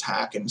iterations of this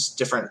attack and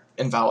different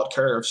invalid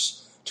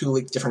curves to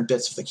leak different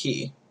bits of the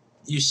key.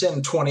 You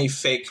send 20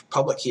 fake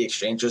public key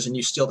exchanges and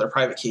you steal their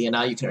private key, and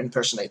now you can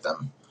impersonate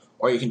them,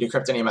 or you can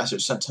decrypt any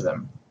message sent to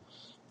them.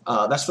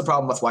 That's the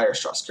problem with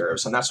Weierstrass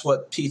curves, and that's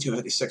what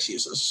P256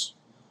 uses.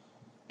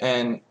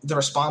 And the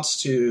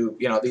response to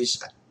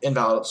these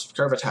invalid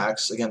curve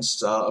attacks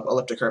against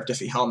elliptic-curve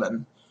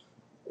Diffie-Hellman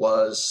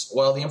was,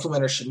 well, the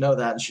implementer should know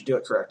that and should do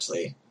it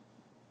correctly.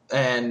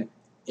 And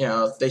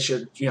they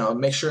should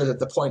make sure that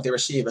the point they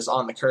receive is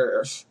on the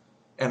curve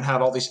and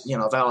have all these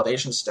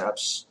validation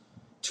steps.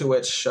 To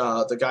which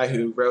the guy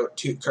who wrote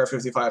Curve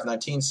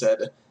 5519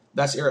 said,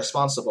 that's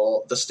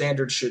irresponsible. The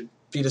standard should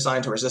be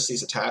designed to resist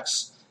these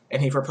attacks.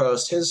 And he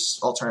proposed his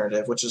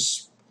alternative, which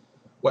is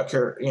what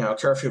Curve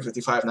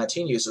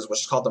 5519 uses, which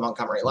is called the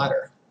Montgomery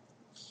ladder,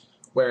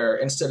 where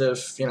instead of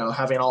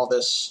having all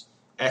this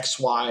x,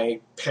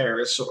 y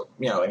pairs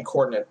in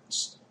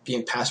coordinates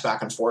being passed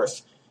back and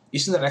forth, you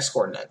send an x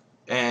coordinate,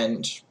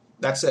 and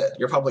that's it.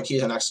 Your public key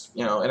is an x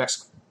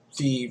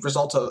the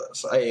result of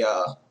a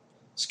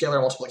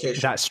scalar multiplication.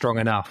 Is that strong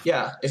enough?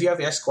 Yeah. If you have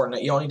the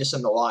x-coordinate, you don't need to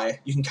send the y.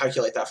 You can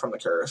calculate that from the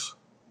curve.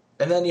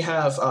 And then you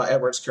have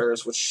Edwards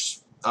curves, which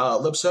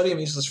Libsodium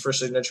uses for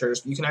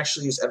signatures. You can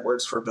actually use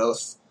Edwards for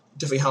both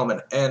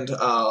Diffie-Hellman and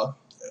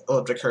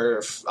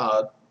Elliptic-curve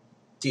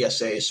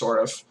DSA, sort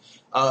of.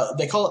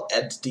 They call it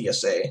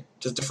ED-DSA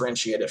to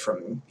differentiate it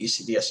from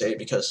EC-DSA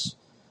because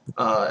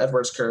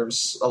Edwards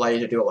curves allow you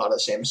to do a lot of the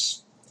same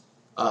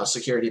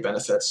security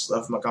benefits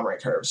of Montgomery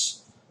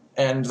curves.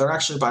 And they're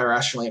actually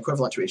birationally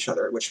equivalent to each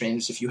other, which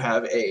means if you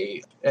have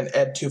an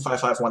ED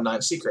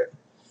 25519 secret,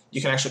 you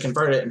can actually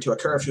convert it into a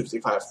curve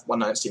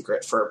 25519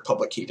 secret for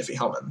public key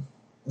Diffie-Hellman.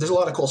 There's a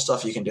lot of cool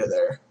stuff you can do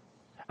there.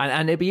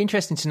 And it'd be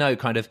interesting to know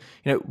kind of,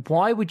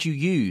 why would you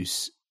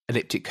use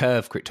elliptic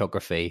curve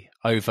cryptography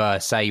over,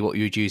 say, what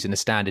you would use in a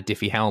standard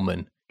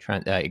Diffie-Hellman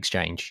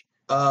exchange?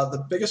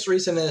 The biggest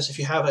reason is if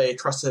you have a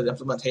trusted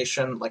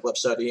implementation like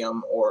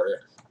Libsodium or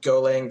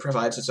Golang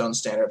provides its own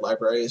standard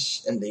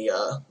libraries in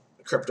the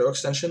crypto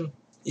extension,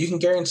 you can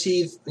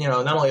guarantee,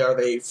 not only are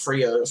they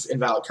free of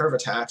invalid curve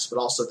attacks, but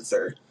also that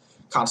they're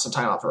constant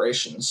time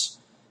operations.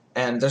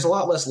 And there's a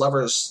lot less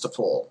levers to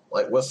pull,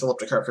 like with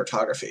elliptic curve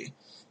cryptography.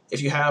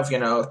 If you have,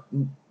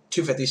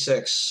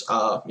 256,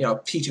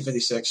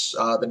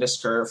 P256, the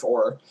NIST curve,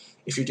 or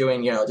if you're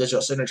doing,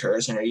 digital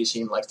signatures and you're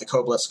using like the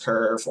Koblitz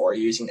curve or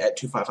you're using ED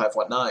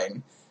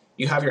 25519,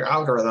 you have your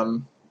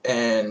algorithm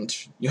and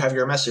you have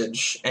your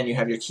message and you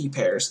have your key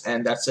pairs,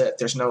 and that's it.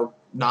 There's no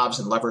knobs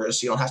and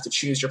levers. You don't have to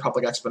choose your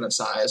public exponent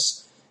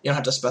size. You don't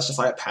have to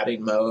specify a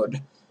padding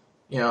mode.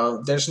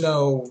 There's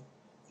no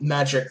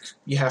magic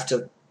you have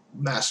to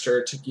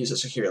master to use it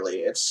securely.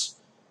 It's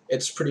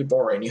pretty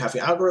boring. You have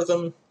your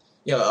algorithm,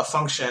 a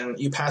function,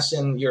 you pass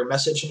in your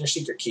message and your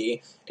secret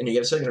key, and you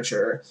get a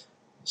signature.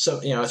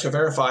 So, to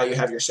verify, you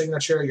have your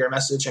signature, your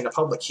message, and a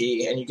public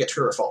key, and you get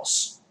true or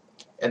false.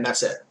 And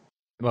that's it.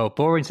 Well,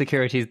 boring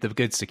security is the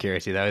good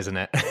security, though, isn't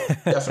it?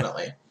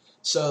 Definitely.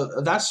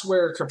 So that's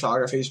where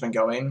cryptography has been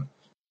going.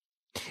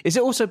 Is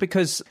it also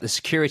because the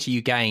security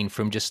you gain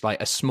from just like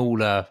a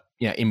smaller,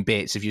 in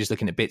bits, if you're just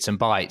looking at bits and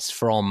bytes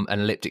from an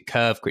elliptic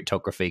curve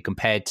cryptography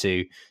compared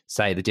to,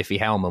 say, the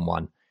Diffie-Hellman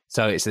one?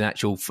 So it's an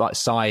actual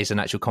size and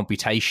actual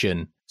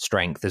computation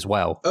strength as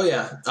well. Oh,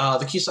 yeah.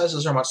 The key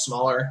sizes are much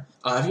smaller.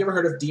 Have you ever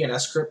heard of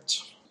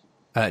DNSCrypt?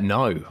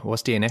 No.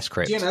 What's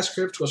DNSCrypt?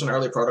 DNSCrypt was an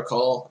early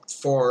protocol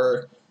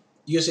for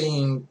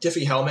using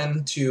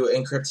Diffie-Hellman to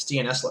encrypt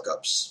DNS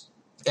lookups.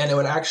 And it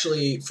would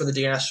actually, for the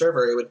DNS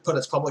server, it would put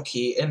its public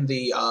key in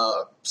the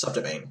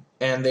subdomain.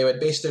 And they would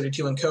base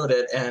 32 encode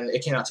it, and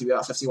it came out to be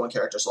about 51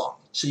 characters long.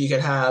 So you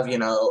could have,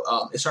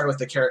 it started with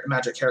the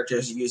magic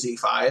characters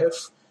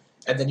UZ5,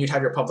 and then you'd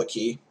have your public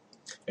key,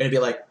 and it'd be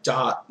like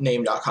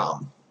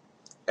 .name.com.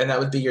 And that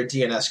would be your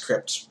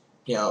DNSCrypt,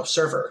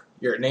 server,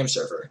 your name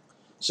server.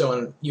 So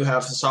when you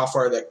have the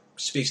software that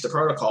speaks the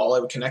protocol,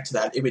 it would connect to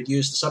that. It would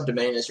use the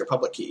subdomain as your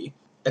public key.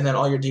 And then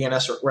all your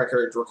DNS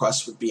record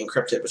requests would be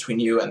encrypted between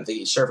you and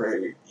the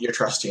server you're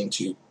trusting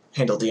to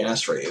handle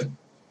DNS for you.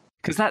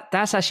 Because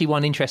that's actually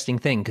one interesting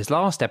thing, because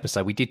last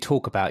episode we did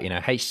talk about,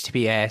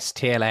 HTTPS,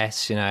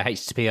 TLS,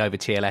 HTTP over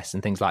TLS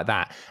and things like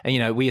that.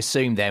 And, we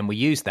assume then we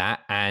use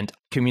that and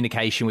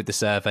communication with the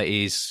server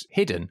is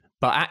hidden.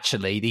 But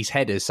actually these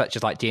headers, such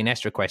as like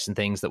DNS requests and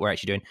things that we're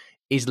actually doing,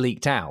 is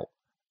leaked out.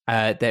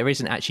 There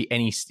isn't actually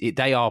any,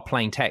 they are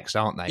plain text,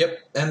 aren't they? Yep.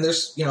 And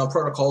there's,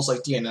 protocols like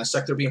DNSSEC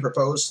that are being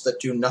proposed that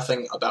do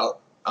nothing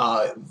about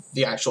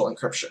the actual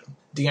encryption.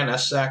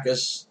 DNSSEC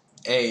is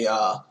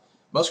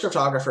most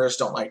cryptographers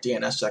don't like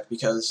DNSSEC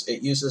because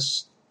it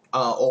uses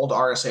old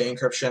RSA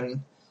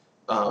encryption.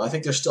 I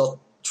think there's still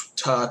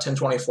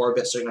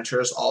 1024-bit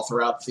signatures all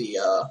throughout the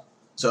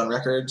zone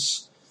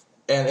records.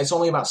 And it's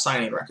only about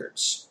signing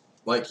records.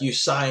 Like you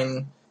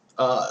sign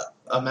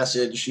a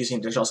message using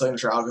digital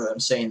signature algorithm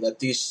saying that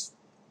these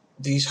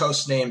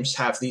host names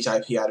have these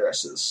IP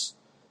addresses.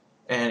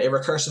 And it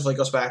recursively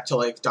goes back to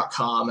like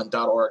 .com and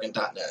 .org and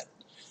 .net.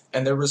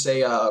 And there was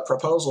a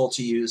proposal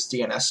to use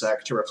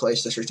DNSSEC to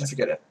replace the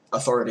certificate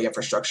authority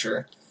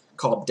infrastructure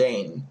called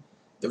DANE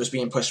that was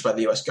being pushed by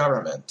the U.S.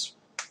 government,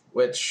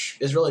 which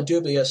is really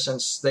dubious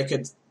since they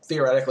could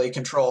theoretically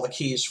control the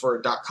keys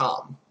for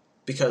 .com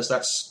because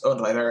that's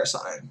owned by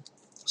VeriSign.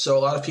 So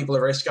a lot of people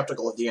are very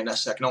skeptical of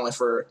DNSSEC, not only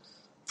for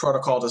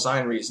protocol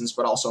design reasons,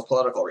 but also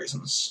political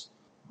reasons.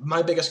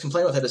 My biggest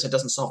complaint with it is it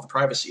doesn't solve the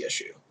privacy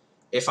issue.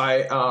 If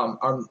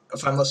I'm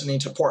listening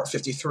to port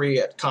 53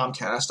 at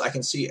Comcast, I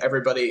can see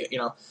everybody,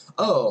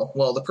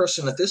 the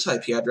person at this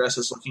IP address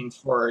is looking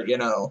for,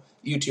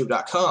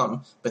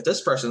 YouTube.com, but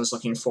this person is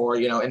looking for,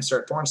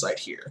 insert porn site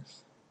here.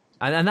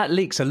 And that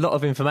leaks a lot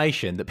of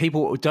information that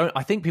people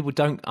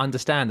don't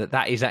understand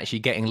that is actually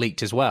getting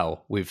leaked as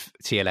well with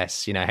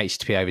TLS,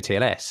 HTTP over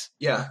TLS.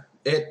 Yeah,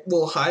 it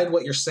will hide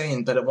what you're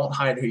saying, but it won't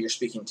hide who you're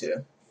speaking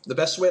to. The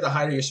best way to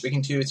hide who you're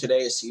speaking to today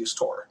is to use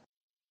Tor.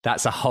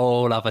 That's a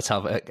whole other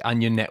topic,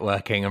 onion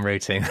networking and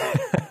routing.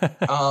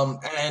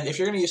 And if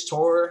you're going to use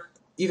Tor,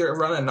 either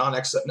run a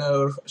non-exit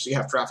node so you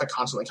have traffic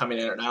constantly coming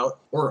in and out,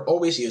 or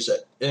always use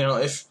it.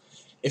 If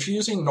If you're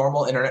using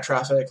normal internet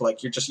traffic,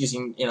 like you're just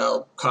using,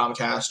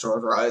 Comcast or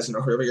Verizon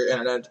or whoever your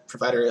internet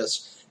provider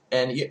is,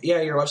 and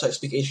your website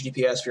speak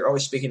HTTPS, but you're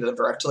always speaking to them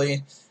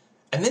directly,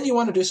 and then you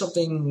want to do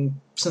something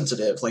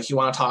sensitive, like you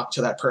want to talk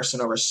to that person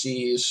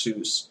overseas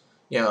who's,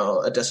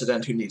 a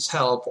dissident who needs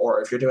help,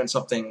 or if you're doing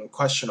something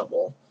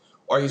questionable,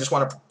 or you just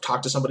want to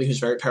talk to somebody who's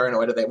very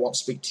paranoid and they won't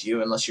speak to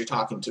you unless you're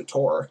talking to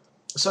Tor.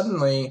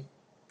 Suddenly,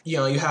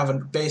 you have a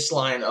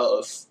baseline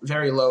of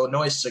very low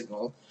noise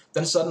signal.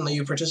 Then suddenly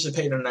you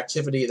participate in an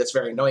activity that's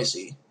very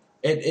noisy.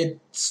 It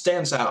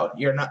stands out.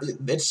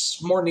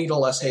 It's more needle,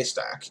 less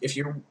haystack. If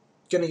you're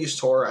going to use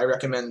Tor, I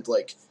recommend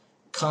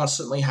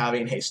constantly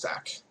having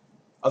haystack.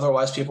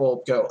 Otherwise,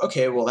 people go,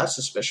 okay, well, that's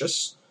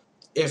suspicious.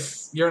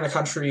 If you're in a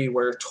country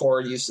where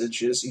Tor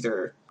usage is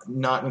either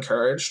not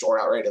encouraged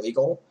or outright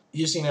illegal,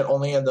 using it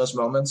only in those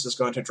moments is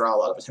going to draw a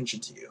lot of attention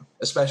to you,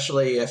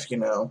 especially if,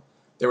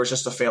 there was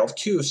just a failed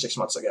coup 6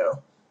 months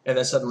ago, and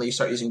then suddenly you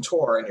start using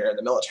Tor and you're in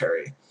the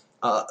military.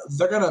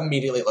 They're going to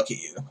immediately look at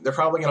you. They're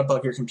probably going to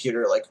bug your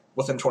computer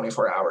within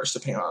 24 hours,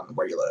 depending on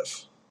where you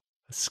live.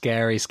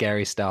 Scary,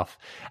 scary stuff.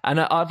 And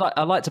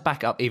I'd like to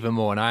back up even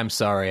more, and I'm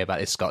sorry about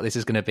this, Scott. This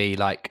is going to be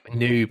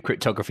new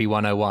cryptography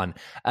 101.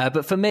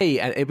 But for me,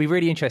 it'd be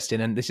really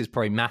interesting, and this is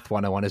probably math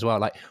 101 as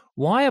well,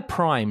 why are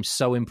primes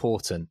so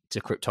important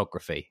to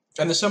cryptography?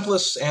 And the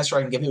simplest answer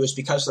I can give you is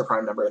because they're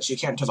prime numbers. You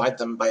can't divide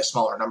them by a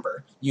smaller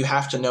number. You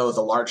have to know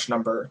the large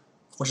number,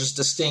 which is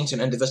distinct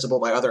and indivisible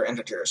by other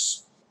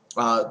integers,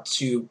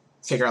 to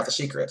figure out the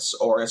secrets,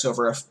 or it's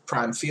over a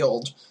prime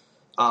field.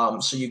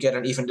 So you get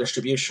an even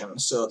distribution.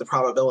 So the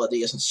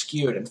probability isn't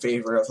skewed in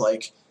favor of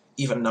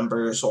even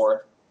numbers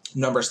or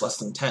numbers less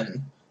than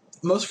 10.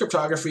 Most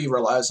cryptography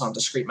relies on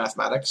discrete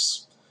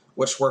mathematics,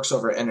 which works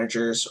over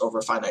integers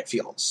over finite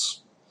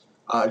fields.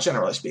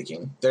 Generally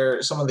speaking,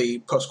 some of the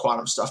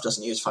post-quantum stuff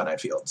doesn't use finite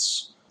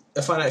fields.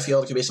 A finite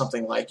field could be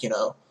something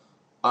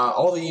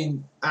all the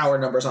hour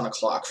numbers on a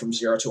clock from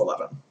 0 to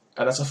 11.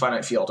 And that's a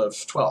finite field of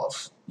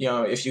 12.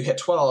 If you hit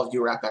 12,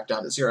 you wrap back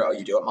down to 0,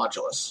 you do a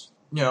modulus.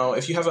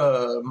 If you have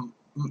a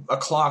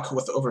clock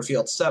with over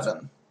field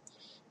 7,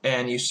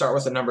 and you start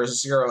with the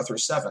numbers 0 through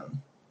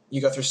 7,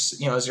 you go through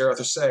 0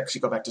 through 6,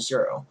 you go back to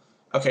 0.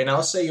 Okay, now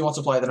let's say you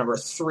multiply the number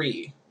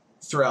 3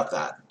 throughout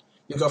that.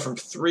 You'll go from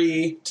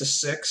 3 to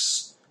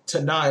 6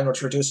 to 9,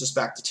 which reduces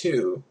back to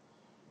 2,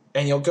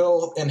 and you'll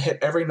go and hit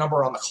every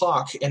number on the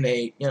clock in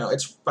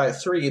it's by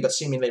 3, but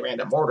seemingly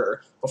random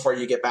order before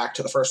you get back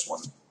to the first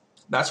one.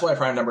 That's why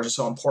prime numbers are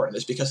so important,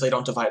 is because they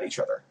don't divide each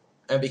other.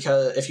 And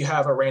because if you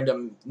have a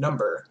random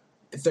number,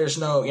 if there's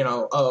no,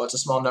 it's a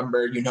small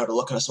number, to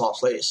look in a small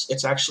place,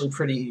 it's actually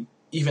pretty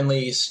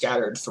evenly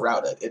scattered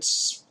throughout it.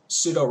 It's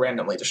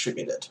pseudo-randomly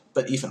distributed,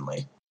 but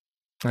evenly.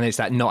 And it's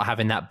that not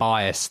having that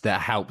bias that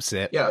helps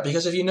it. Yeah,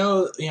 because if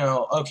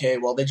okay,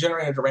 well, they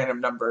generated a random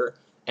number,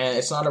 and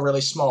it's not a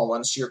really small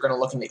one, so you're going to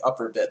look in the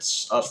upper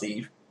bits of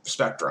the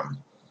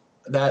spectrum.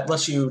 That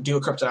lets you do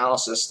a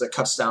cryptanalysis that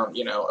cuts down,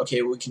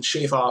 okay, we can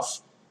shave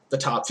off the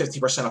top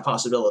 50% of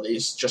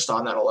possibilities just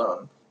on that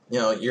alone.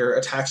 Your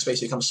attack space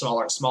becomes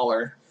smaller and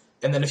smaller.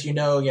 And then if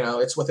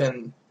it's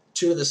within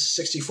 2 to the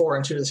 64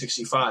 and 2 to the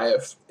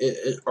 65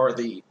 are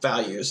the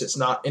values. It's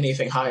not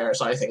anything higher,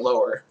 it's not anything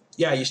lower.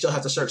 Yeah, you still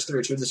have to search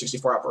through 2 to the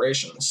 64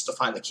 operations to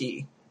find the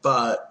key.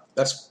 But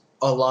that's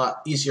a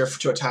lot easier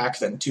to attack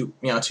than 2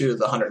 to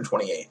the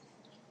 128.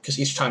 Because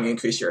each time you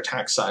increase your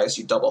attack size,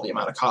 you double the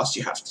amount of cost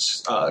you have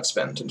to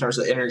expend in terms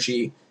of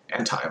energy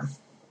and time.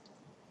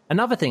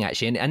 Another thing,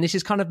 actually, and this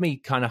is me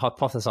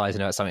hypothesizing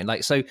about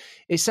something so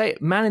it's say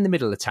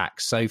man-in-the-middle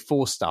attacks, so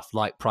for stuff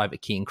like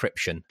private key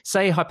encryption.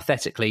 Say,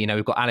 hypothetically,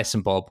 we've got Alice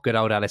and Bob, good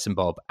old Alice and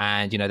Bob,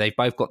 and, they've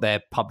both got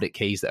their public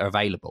keys that are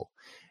available.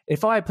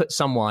 If I put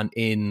someone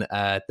in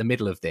the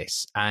middle of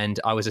this and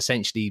I was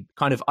essentially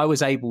I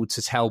was able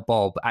to tell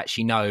Bob,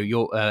 actually, no,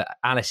 your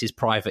Alice's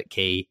private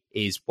key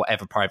is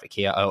whatever private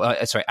key,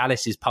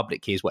 Alice's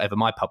public key is whatever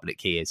my public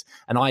key is.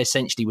 And I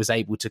essentially was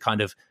able to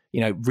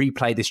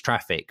replay this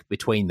traffic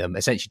between them,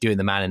 essentially doing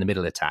the man in the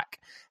middle attack.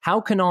 How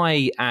can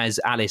I, as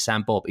Alice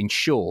and Bob,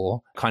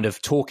 ensure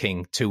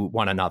talking to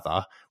one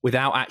another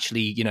without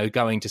actually,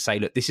 going to say,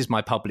 look, this is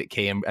my public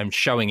key and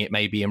showing it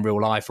maybe in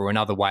real life or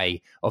another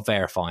way of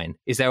verifying?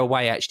 Is there a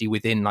way actually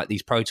within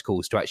these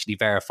protocols to actually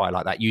verify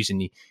like that using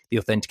the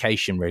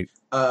authentication route?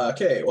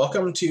 Okay,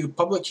 welcome to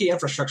public key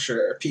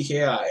infrastructure,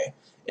 PKI.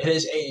 It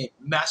is a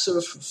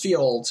massive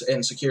field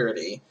in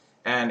security,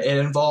 and it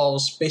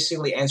involves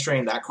basically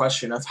answering that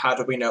question of how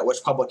do we know which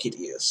public key to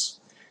use.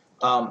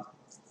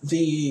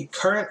 The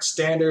current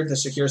standard that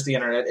secures the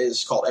internet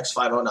is called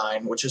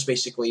X509, which is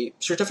basically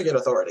certificate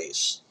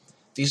authorities.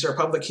 These are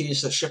public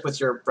keys that ship with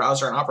your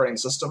browser and operating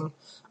system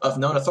of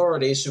known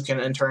authorities who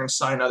can in turn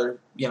sign other,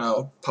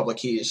 public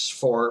keys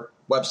for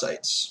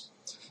websites.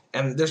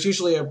 And there's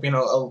usually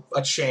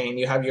a chain.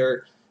 You have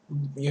your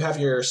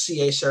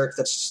CA cert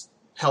that's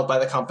held by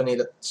the company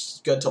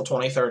that's good till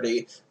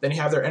 2030. Then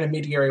you have their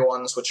intermediary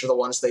ones, which are the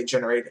ones they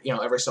generate,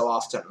 every so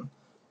often.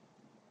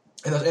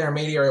 And those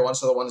intermediary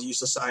ones are the ones used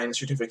to sign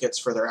certificates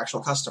for their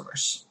actual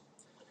customers.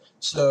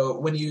 So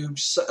when you,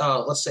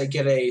 let's say,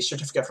 get a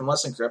certificate from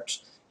Let's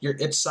Encrypt,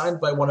 it's signed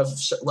by one of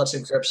Let's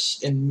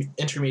Encrypt's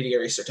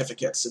intermediary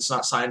certificates. It's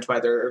not signed by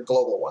their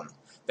global one.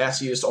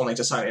 That's used only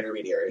to sign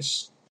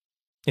intermediaries.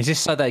 Is this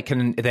so they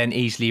can then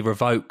easily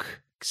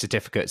revoke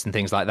certificates and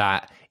things like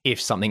that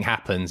if something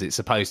happens? It's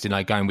supposed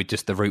to going with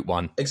just the root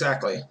one.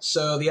 Exactly.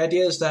 So the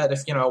idea is that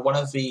if one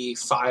of the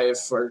 5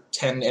 or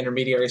 10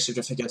 intermediary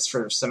certificates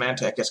for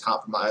Symantec is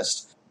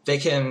compromised, they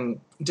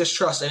can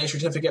distrust any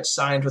certificate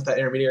signed with that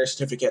intermediary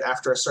certificate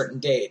after a certain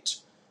date,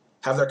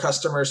 have their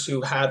customers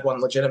who had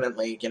one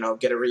legitimately,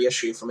 get a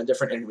reissue from a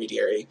different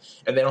intermediary,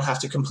 and they don't have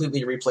to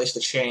completely replace the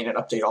chain and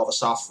update all the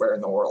software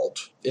in the world.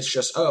 It's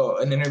just,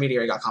 an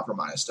intermediary got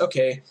compromised.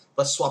 Okay,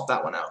 let's swap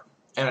that one out.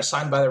 And it's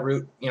signed by the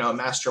root,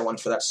 master one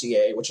for that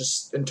CA, which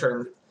is in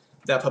turn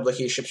that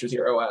publicly ships with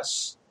your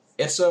OS.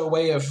 It's a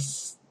way of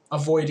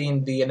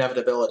avoiding the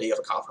inevitability of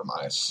a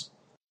compromise.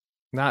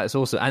 That is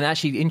awesome. And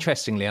actually,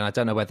 interestingly, and I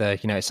don't know whether,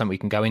 it's something we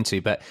can go into,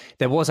 but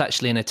there was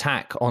actually an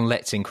attack on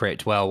Let's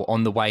Encrypt,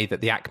 on the way that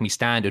the Acme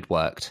standard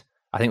worked.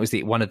 I think it was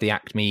one of the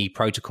Acme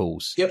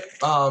protocols. Yep.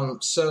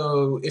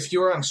 So if you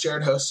were on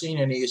shared hosting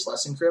and you used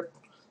Let's Encrypt,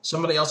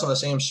 somebody else on the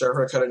same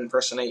server could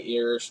impersonate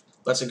your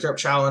Let's Encrypt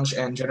challenge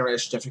and generate a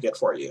certificate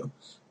for you.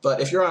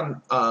 But if you're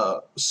on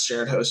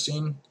shared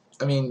hosting,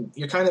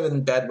 you're kind of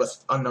in bed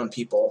with unknown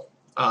people,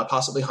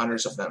 possibly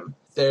hundreds of them.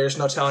 There's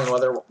no telling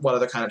what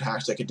other kind of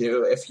hacks they could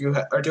do. If you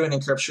are doing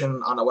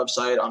encryption on a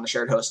website on a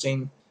shared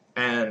hosting,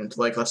 and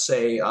let's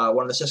say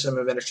one of the system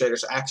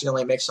administrators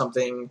accidentally makes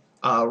something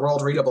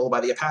world readable by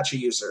the Apache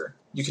user,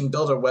 you can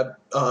build a web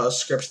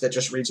script that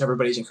just reads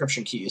everybody's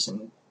encryption keys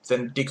and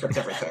then decrypt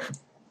everything.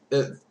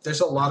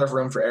 There's a lot of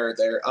room for error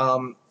there.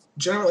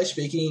 Generally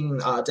speaking,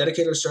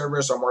 dedicated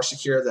servers are more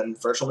secure than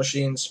virtual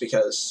machines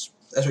because,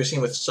 as we've seen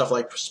with stuff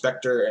like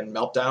Spectre and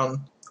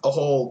Meltdown, a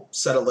whole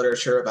set of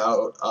literature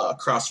about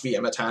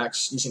cross-VM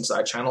attacks using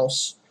side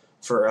channels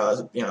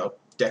for,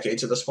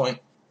 decades at this point.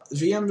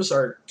 VMs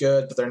are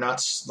good, but they're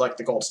not like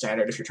the gold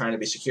standard if you're trying to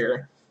be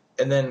secure.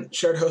 And then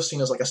shared hosting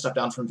is like a step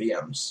down from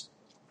VMs.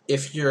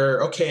 If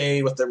you're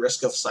okay with the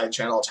risk of side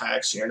channel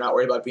attacks and you're not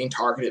worried about being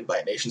targeted by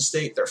a nation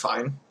state, they're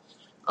fine.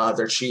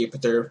 They're cheap.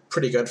 They're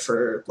pretty good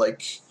for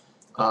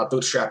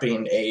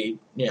bootstrapping a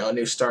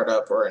new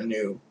startup or a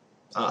new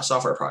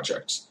software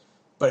project.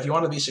 But if you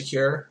want to be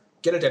secure,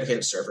 get a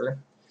dedicated server.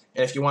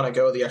 And if you want to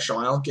go the extra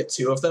mile, get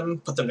 2 of them,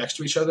 put them next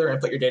to each other, and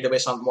put your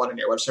database on one and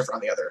your web server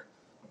on the other.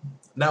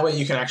 That way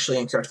you can actually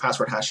encrypt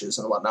password hashes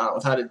and whatnot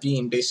without it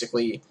being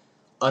basically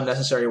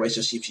unnecessary waste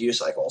of CPU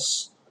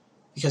cycles.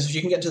 Because if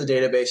you can get to the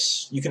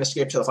database, you can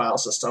escape to the file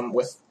system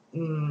with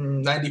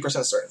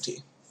 90%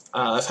 certainty.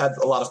 I've had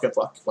a lot of good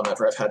luck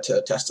whenever I've had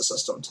to test a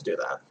system to do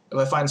that. If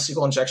I find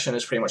SQL injection,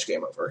 is pretty much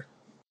game over.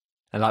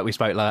 And like we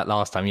spoke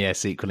last time,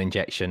 SQL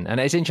injection. And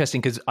it's interesting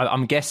because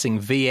I'm guessing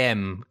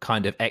VM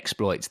kind of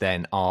exploits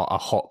then are a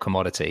hot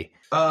commodity.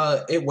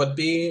 It would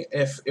be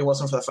if it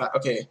wasn't for the fact,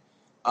 if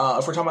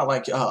we're talking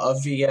about a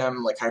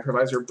VM,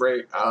 hypervisor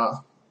break,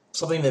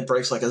 something that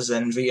breaks like a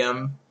Zen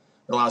VM,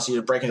 it allows you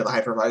to break into the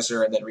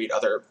hypervisor and then read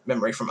other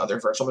memory from other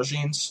virtual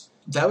machines.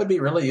 That would be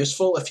really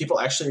useful if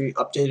people actually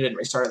updated and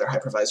restarted their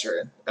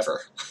hypervisor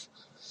ever.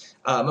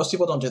 Most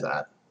people don't do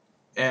that.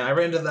 And I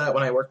ran into that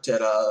when I worked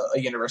at a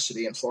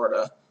university in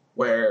Florida,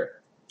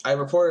 where I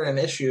reported an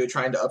issue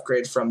trying to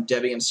upgrade from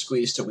Debian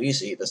Squeeze to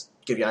Wheezy, to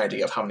give you an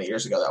idea of how many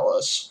years ago that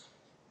was.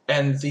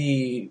 And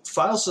the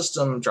file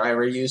system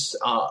driver used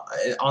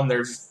on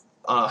their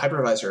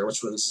hypervisor,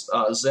 which was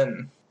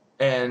Zen,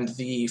 and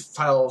the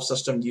file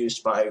system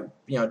used by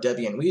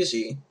Debian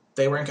Wheezy,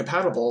 they were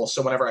incompatible.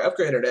 So whenever I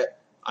upgraded it,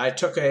 I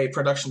took a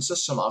production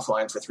system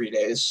offline for 3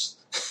 days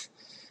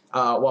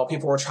while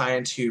people were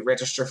trying to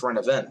register for an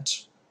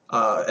event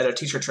at a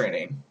teacher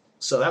training.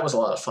 So that was a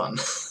lot of fun.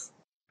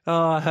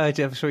 Oh, I heard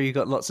you. I'm sure you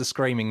got lots of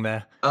screaming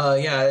there.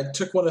 Yeah, it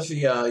took one of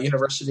the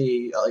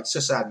university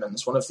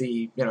sysadmins, one of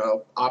the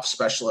ops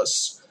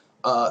specialists,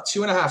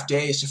 2.5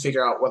 days to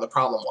figure out what the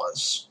problem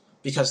was,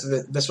 because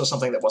this was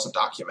something that wasn't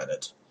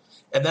documented.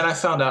 And then I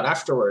found out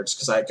afterwards,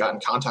 because I had got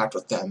in contact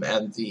with them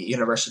and the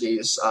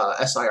university's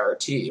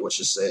SIRT, which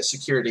is a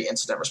security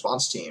incident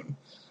response team.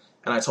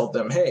 And I told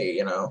them,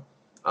 hey,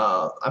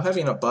 I'm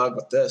having a bug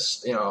with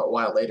this, a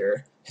while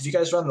later. Have you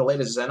guys run the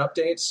latest Zen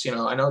updates?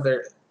 I know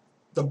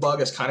the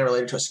bug is kind of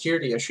related to a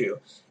security issue.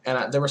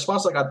 And the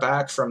response I got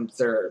back from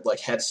their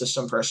head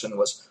system person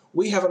was,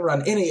 we haven't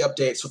run any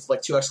updates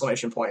with 2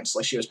 exclamation points.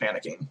 She was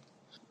panicking.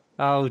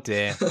 Oh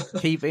dear.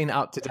 Keeping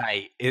up to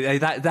date.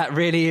 That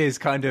really is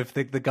kind of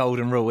the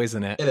golden rule,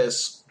 isn't it? It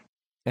is.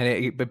 And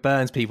it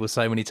burns people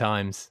so many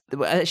times.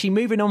 Actually,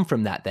 moving on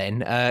from that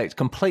then,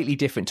 completely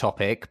different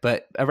topic,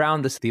 but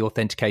around the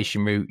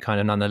authentication route kind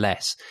of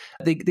nonetheless.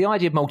 The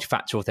idea of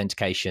multi-factor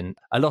authentication,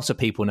 a lot of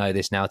people know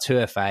this now,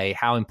 2FA,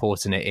 how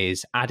important it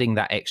is, adding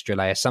that extra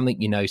layer, something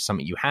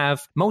something you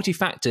have.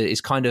 Multi-factor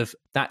is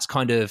that's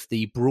kind of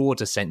the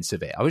broader sense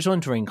of it. I was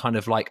wondering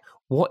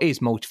what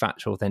is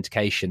multi-factor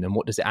authentication and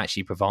what does it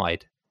actually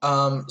provide?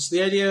 So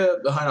the idea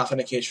behind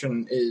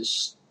authentication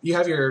is you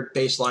have your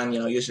baseline,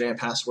 username and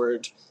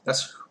password.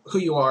 That's who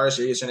you are as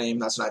your username.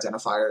 That's an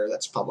identifier.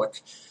 That's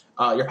public.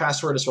 Your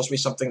password is supposed to be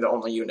something that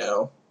only you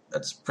know.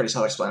 That's pretty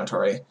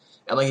self-explanatory.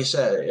 And like you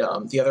said,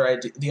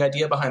 the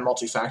idea behind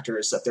multi-factor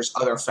is that there's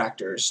other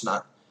factors.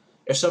 Not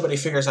if somebody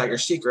figures out your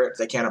secret,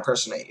 they can't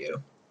impersonate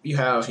you. You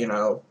have,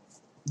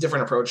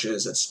 different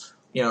approaches. It's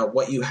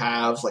what you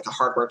have, like a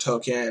hardware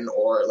token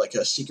or like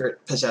a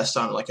secret possessed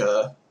on like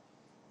a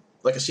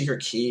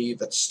secret key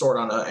that's stored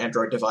on an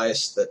Android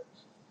device that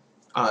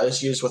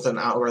is used with an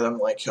algorithm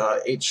like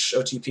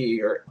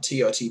HOTP or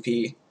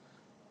TOTP.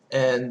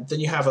 And then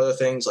you have other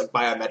things like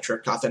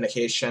biometric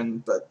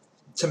authentication. But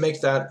to make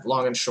that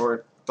long and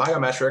short,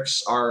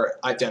 biometrics are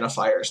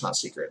identifiers, not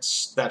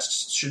secrets. That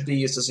should be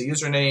used as a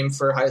username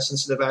for high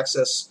sensitive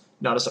access,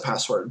 not as a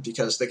password,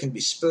 because they can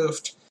be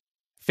spoofed.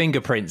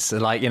 Fingerprints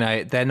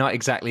are they're not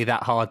exactly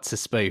that hard to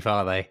spoof,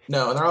 are they?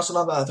 No, and they're also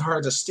not that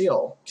hard to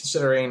steal,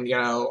 considering,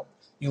 you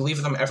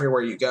leave them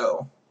everywhere you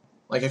go.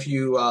 Like if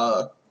you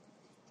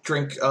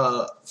drink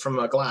from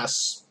a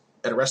glass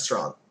at a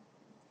restaurant,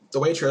 the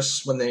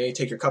waitress, when they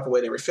take your cup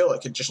away, they refill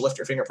it, could just lift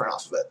your fingerprint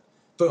off of it.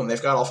 Boom,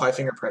 they've got all 5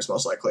 fingerprints,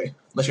 most likely.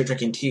 Unless you're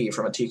drinking tea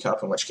from a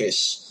teacup, in which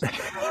case...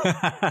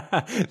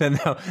 Then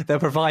they'll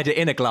provide it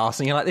in a glass,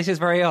 and you're like, this is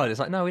very odd. It's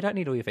like, no, we don't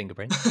need all your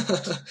fingerprints.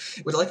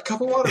 Would you like a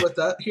cup of water with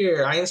that?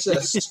 Here, I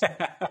insist.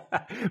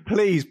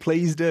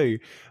 Please do.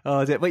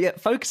 But yeah,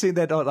 focusing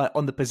then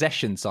on the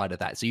possession side of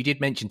that. So you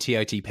did mention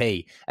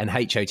TOTP and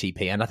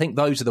HOTP, and I think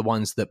those are the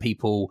ones that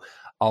people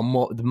are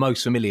the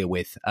most familiar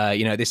with.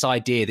 This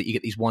idea that you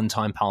get these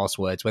one-time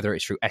passwords, whether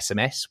it's through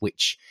SMS,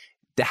 which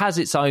has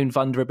its own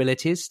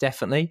vulnerabilities,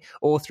 definitely,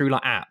 or through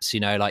like apps,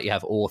 like you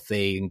have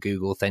Authy and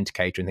Google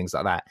Authenticator and things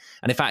like that.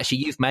 And if actually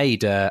you've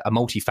made a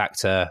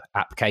multi-factor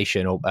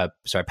application or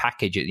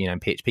package,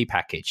 PHP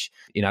package,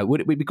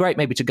 would it be great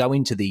maybe to go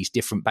into these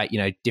different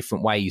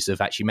ways of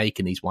actually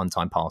making these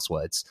one-time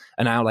passwords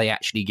and how they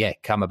actually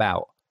come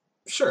about?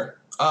 Sure.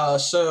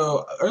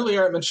 So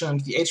earlier I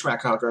mentioned the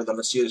HMAC algorithm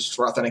that's used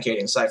for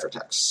authenticating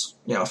ciphertexts,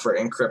 for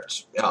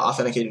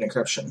authenticated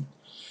encryption.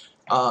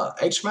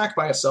 HMAC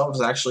by itself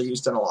is actually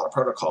used in a lot of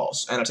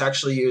protocols, and it's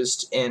actually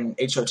used in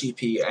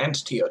HOTP and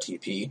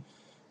TOTP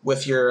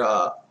with you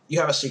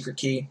have a secret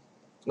key,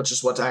 which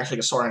is what's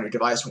actually stored on your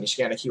device when you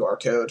scan a QR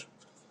code,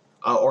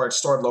 or it's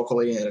stored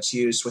locally and it's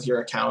used with your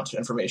account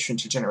information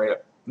to generate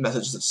a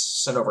message that's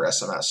sent over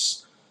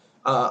SMS.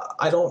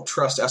 I don't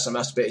trust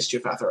SMS-based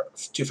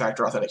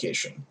two-factor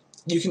authentication.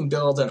 You can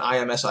build an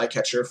IMS eye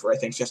catcher for, I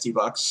think,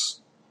 $50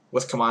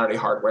 with commodity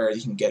hardware.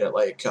 You can get it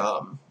like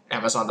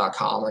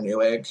Amazon.com or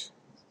Newegg.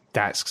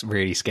 That's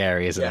really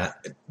scary, isn't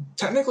it?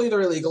 Technically,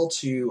 they're illegal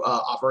to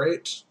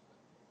operate,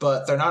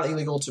 but they're not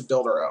illegal to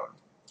build our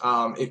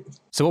own.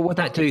 So what would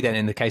that do then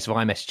in the case of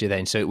iMessage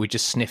then? So it would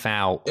just sniff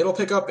out... It'll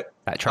pick up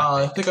that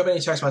traffic. Pick up any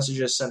text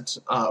messages sent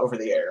over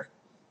the air.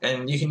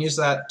 And you can use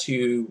that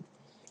to...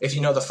 If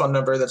you know the phone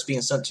number that's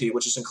being sent to you,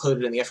 which is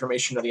included in the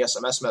information of the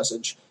SMS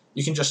message,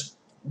 you can just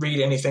read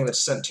anything that's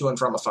sent to and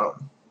from a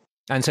phone.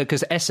 And so,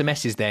 because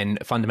SMSs then,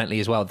 fundamentally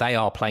as well, they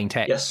are plain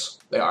text. Yes,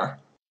 they are.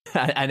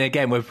 And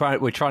again, we're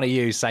trying to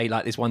use, say,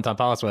 like this one-time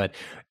password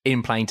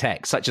in plain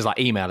text, such as like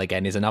email,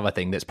 again, is another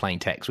thing that's plain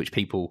text, which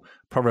people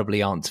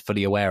probably aren't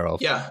fully aware of.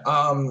 Yeah.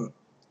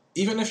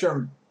 Even if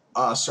your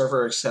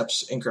server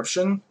accepts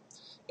encryption,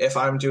 if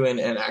I'm doing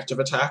an active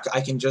attack,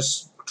 I can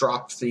just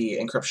drop the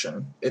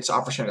encryption. It's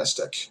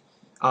opportunistic.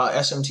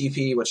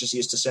 SMTP, which is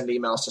used to send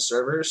emails to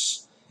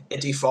servers,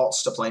 it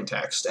defaults to plain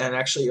text. And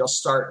actually, you'll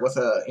start with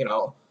the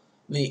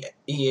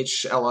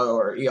EHLO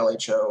or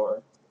ELHO,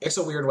 or it's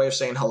a weird way of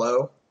saying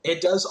hello. It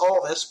does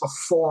all this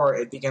before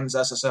it begins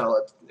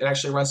SSL. It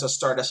actually runs a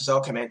start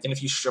SSL command, and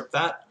if you strip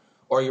that,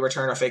 or you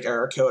return a fake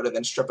error code and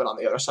then strip it on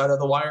the other side of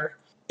the wire,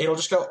 it'll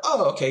just go,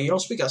 oh, okay, you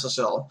don't speak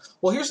SSL.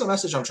 Well, here's the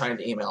message I'm trying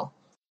to email.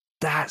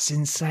 That's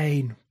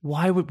insane.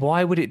 Why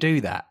would it do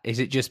that? Is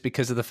it just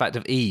because of the fact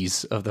of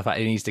ease of the fact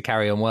it needs to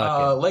carry on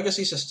working?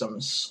 Legacy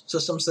systems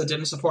that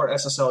didn't support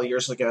SSL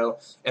years ago,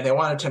 and they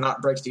wanted to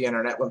not break the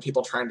internet when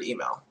people trying to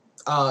email.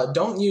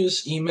 Don't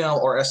use email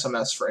or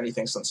SMS for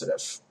anything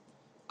sensitive,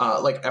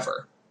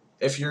 ever.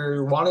 If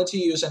you wanted to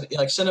use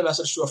send a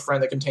message to a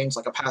friend that contains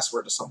like a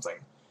password to something,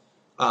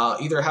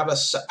 either have a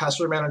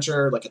password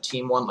manager, like a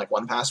team one, like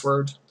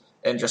 1Password,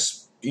 and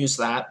just use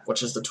that,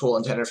 which is the tool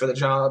intended for the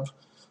job.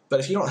 But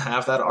if you don't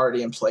have that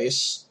already in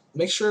place,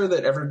 make sure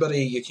that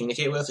everybody you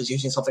communicate with is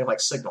using something like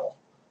Signal,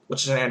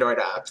 which is an Android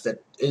app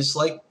that is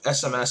like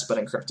SMS but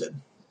encrypted.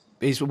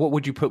 What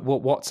would you put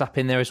WhatsApp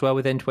in there as well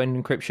with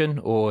end-to-end encryption,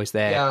 or is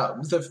there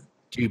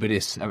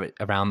dubious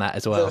around that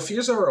as well? The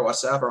fears over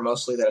WhatsApp are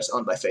mostly that it's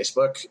owned by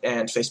Facebook,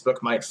 and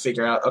Facebook might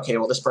figure out, okay,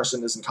 well, this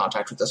person is in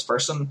contact with this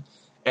person,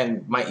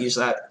 and might use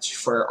that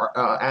for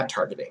ad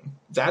targeting.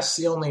 That's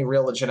the only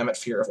real legitimate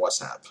fear of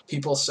WhatsApp.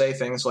 People say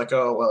things like,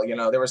 oh, well,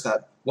 there was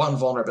that one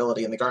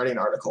vulnerability in the Guardian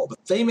article, but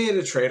they made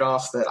a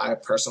trade-off that I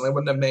personally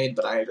wouldn't have made,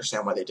 but I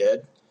understand why they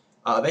did.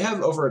 They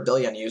have over 1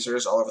 billion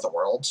users all over the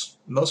world.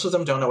 Most of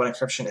them don't know what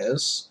encryption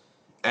is,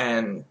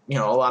 And, a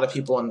lot of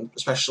people, in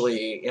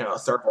especially,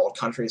 third world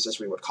countries, as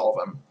we would call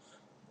them,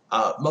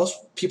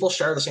 most people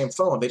share the same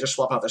phone. They just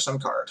swap out their SIM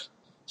card.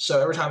 So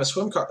every time the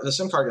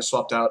SIM card gets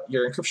swapped out,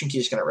 your encryption key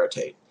is going to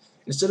rotate.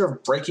 Instead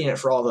of breaking it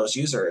for all those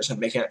users and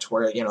making it to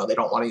where, they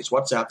don't want to use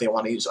WhatsApp, they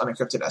want to use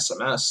unencrypted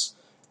SMS,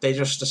 they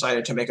just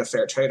decided to make a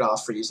fair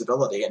trade-off for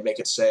usability and make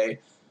it say,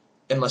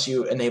 unless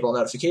you enable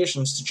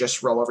notifications, to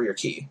just roll over your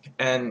key.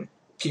 And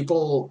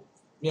people,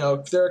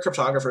 there are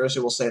cryptographers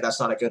who will say that's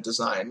not a good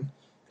design.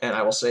 And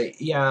I will say,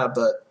 yeah,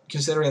 but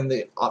considering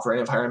the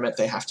operating environment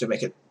they have to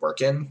make it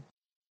work in,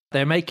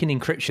 they're making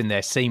encryption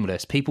there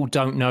seamless. People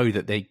don't know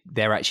that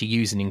they're actually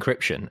using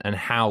encryption and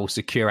how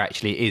secure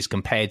actually it is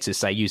compared to,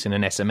 say, using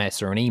an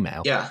SMS or an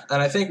email. Yeah,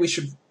 and I think we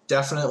should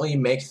definitely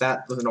make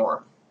that the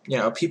norm.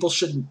 People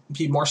should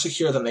be more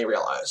secure than they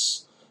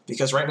realize,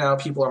 because right now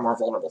people are more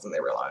vulnerable than they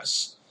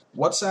realize.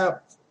 WhatsApp,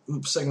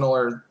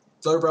 Signal,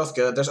 they're both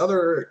good. There's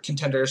other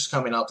contenders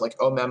coming up, like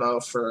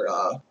OMemo for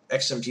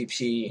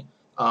XMPP,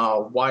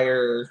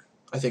 Wire,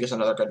 I think, is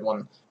another good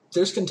one.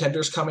 There's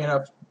contenders coming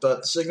up,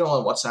 but Signal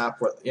and WhatsApp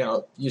were,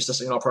 used the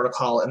Signal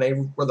protocol, and they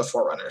were the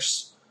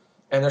forerunners.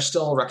 And they're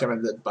still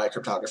recommended by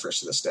cryptographers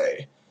to this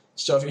day.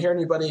 So if you hear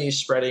anybody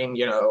spreading,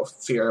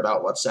 fear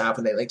about WhatsApp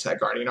and they link to that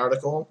Guardian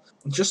article,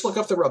 just look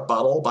up the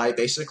rebuttal by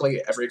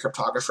basically every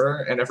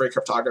cryptographer and every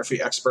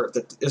cryptography expert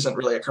that isn't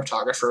really a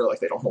cryptographer, like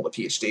they don't hold a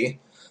PhD,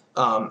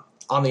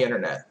 on the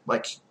internet.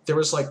 Like, there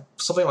was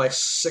something like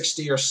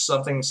 60 or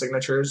something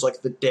signatures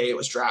the day it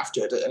was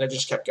drafted, and it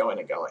just kept going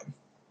and going.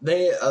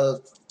 They,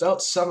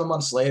 about 7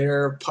 months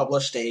later,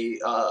 published a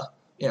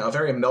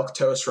very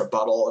milquetoast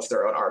rebuttal of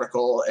their own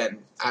article and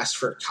asked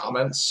for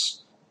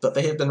comments. But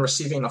they had been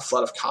receiving a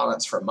flood of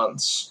comments for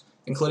months,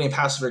 including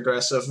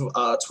passive-aggressive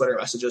Twitter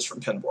messages from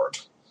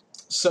Pinboard.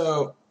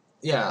 So,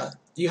 yeah,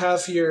 you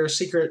have your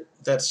secret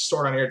that's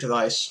stored on your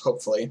device,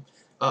 hopefully.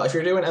 If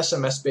you're doing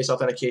SMS-based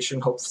authentication,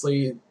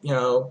 hopefully,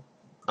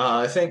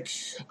 I think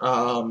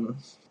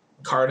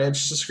Carnage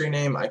is the screen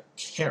name. I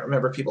can't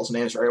remember people's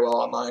names very well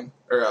online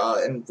or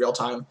in real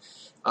time.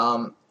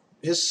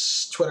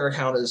 His Twitter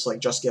account is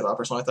Just Give Up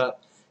or something like that.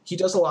 He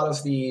does a lot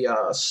of the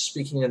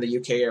speaking in the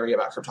UK area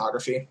about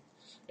cryptography.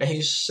 And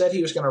he said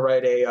he was going to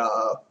write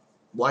a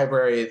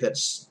library that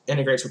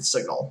integrates with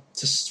Signal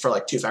for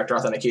two-factor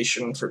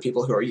authentication for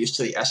people who are used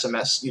to the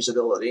SMS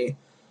usability.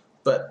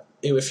 But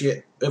it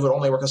would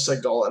only work with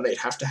Signal, and they'd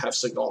have to have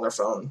Signal on their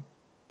phone.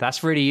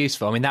 That's really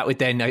useful. I mean, that would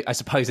then, I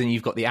suppose, then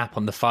you've got the app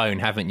on the phone,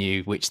 haven't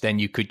you? Which then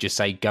you could just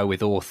say go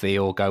with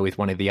Authy or go with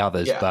one of the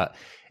others. Yeah. But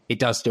it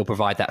does still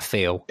provide that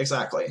feel.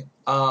 Exactly.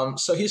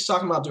 So he's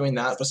talking about doing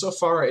that, but so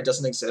far it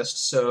doesn't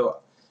exist. So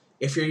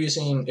if you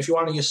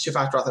want to use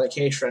two-factor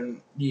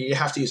authentication, you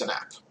have to use an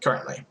app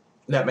currently.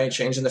 That may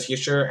change in the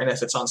future, and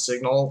if it's on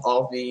Signal,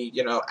 all the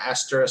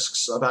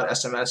asterisks about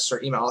SMS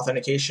or email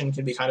authentication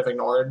can be kind of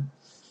ignored.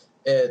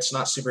 It's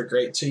not super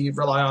great to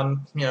rely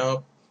on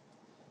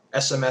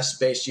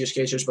SMS-based use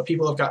cases, but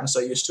people have gotten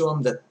so used to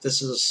them that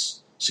this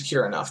is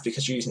secure enough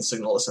because you're using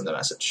Signal to send the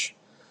message.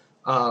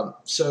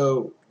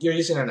 So you're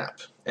using an app,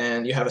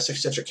 and you have a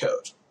 6-digit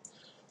code.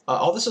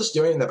 All this is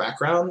doing in the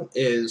background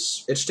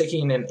is it's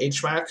taking an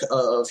HMAC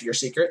of your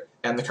secret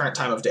and the current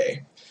time of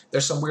day.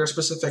 There's some weird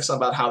specifics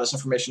about how this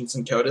information is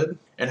encoded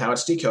and how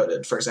it's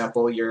decoded. For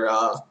example, your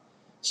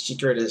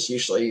secret is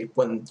usually,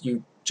 when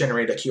you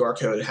generate a QR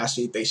code, it has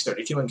to be base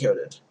 32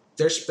 encoded.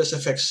 There's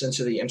specifics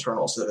into the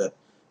internals of it,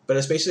 but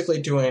it's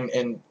basically doing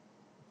an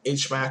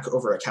HMAC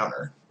over a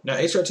counter. Now,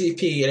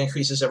 HOTP, it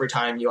increases every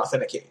time you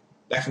authenticate.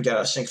 That can get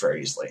out of sync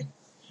very easily.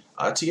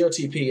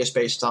 TOTP is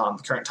based on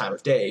the current time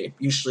of day,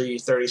 usually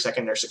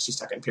 30-second or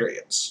 60-second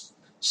periods.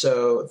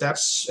 So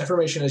that's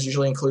information is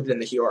usually included in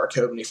the QR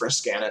code when you first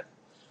scan it,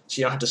 so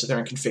you don't have to sit there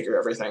and configure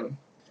everything.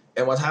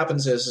 And what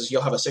happens is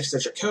you'll have a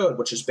 6-digit code,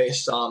 which is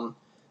based on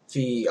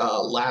the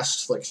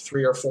last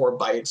 3 or 4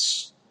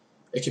 bytes,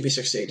 it could be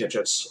 6 to 8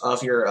 digits,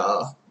 of your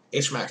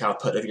HMAC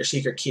output of your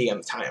secret key and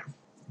the time.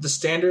 The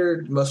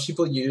standard most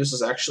people use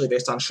is actually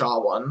based on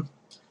SHA-1,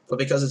 but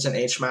because it's an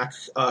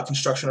HMAC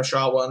construction of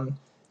SHA-1,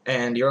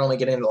 and you're only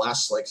getting the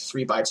last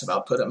 3 bytes of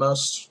output at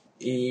most,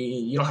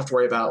 you don't have to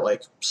worry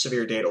about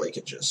severe data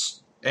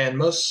leakages.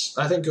 And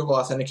I think Google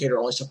Authenticator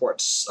only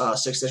supports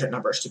 6-digit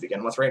numbers to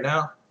begin with right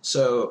now.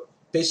 So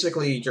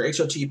basically your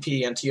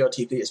HOTP and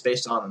TOTP is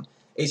based on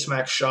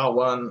HMAC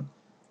SHA-1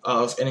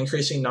 of an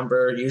increasing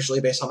number,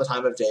 usually based on the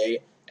time of day,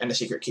 and a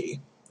secret key.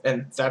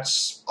 And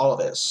that's all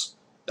it is.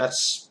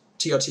 That's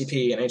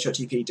TOTP and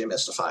HOTP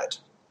demystified.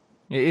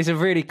 It is a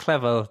really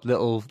clever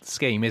little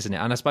scheme, isn't it?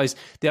 And I suppose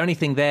the only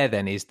thing there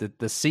then is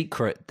the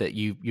secret that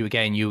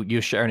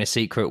you're sharing a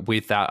secret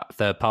with that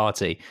third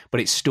party, but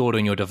it's stored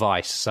on your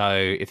device. So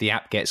if the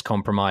app gets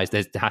compromised,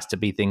 there has to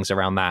be things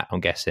around that,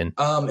 I'm guessing.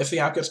 If the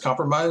app gets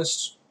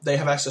compromised, they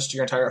have access to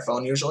your entire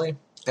phone usually.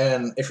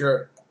 And if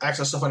you're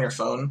access stuff on your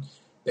phone,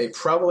 they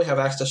probably have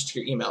access to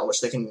your email,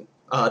 which they can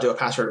do a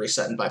password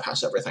reset and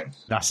bypass everything.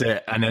 That's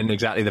it. And then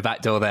exactly the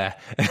back door there.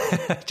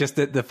 Just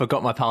the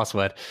forgot my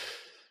password.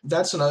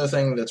 That's another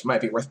thing that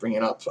might be worth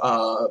bringing up.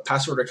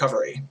 Password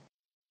recovery.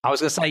 I was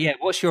going to say, yeah,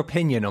 what's your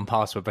opinion on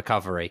password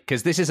recovery?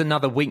 Because this is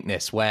another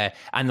weakness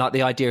and like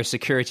the idea of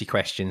security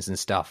questions and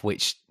stuff,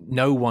 which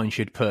no one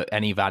should put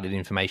any valid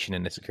information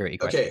in the security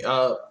question.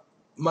 Okay,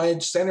 my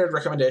standard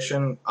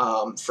recommendation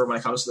for when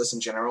it comes to this in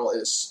general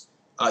is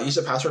use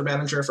a password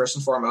manager first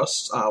and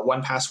foremost.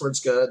 1Password's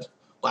good.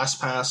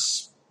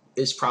 LastPass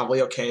is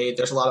probably okay.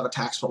 There's a lot of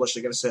attacks published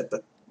against it,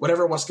 but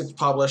whatever once gets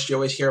published, you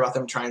always hear about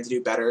them trying to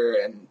do better,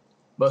 and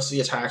most of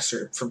the attacks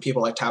are from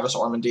people like Tavis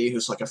Ormandy,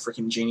 who's like a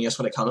freaking genius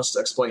when it comes to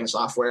exploiting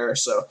software.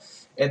 So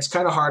it's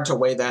kind of hard to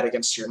weigh that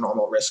against your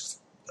normal risk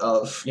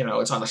of,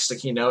 it's on a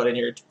sticky note and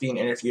you're being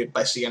interviewed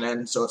by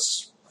CNN, so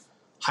it's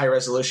high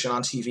resolution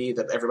on TV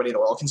that everybody in the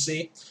world can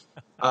see.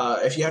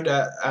 If you had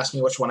to ask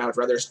me which one I would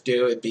rather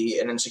do, it'd be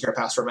an insecure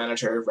password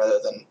manager rather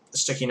than a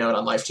sticky note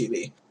on live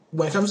TV.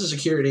 When it comes to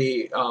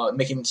security,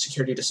 making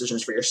security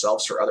decisions for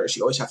yourselves or others,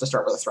 you always have to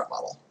start with a threat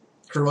model.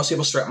 For most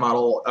people's threat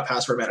model, a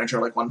password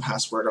manager like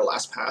 1Password or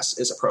LastPass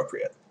is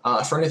appropriate.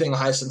 For anything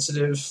high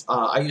sensitive,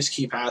 I use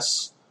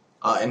KeePass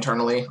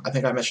internally. I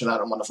think I mentioned that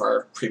in one of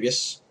our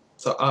previous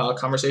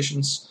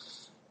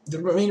conversations. The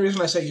main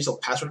reason I say use a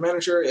password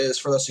manager is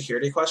for those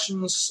security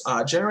questions.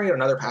 Generate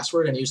another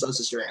password and use those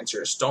as your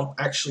answers. Don't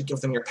actually give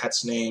them your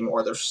pet's name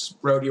or the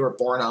road you were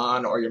born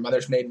on or your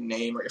mother's maiden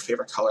name or your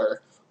favorite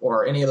color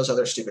or any of those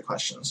other stupid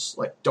questions.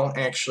 Don't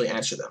actually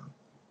answer them.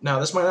 Now,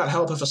 this might not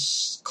help if a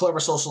clever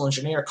social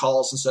engineer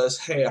calls and says,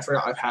 hey, I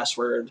forgot my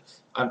password.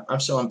 I'm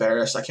so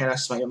embarrassed. I can't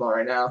access my email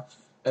right now.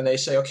 And they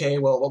say, okay,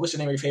 well, what was the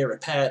name of your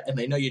favorite pet? And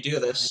they know you do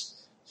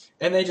this.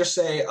 And they just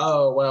say,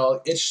 oh,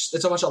 well, it's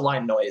a bunch of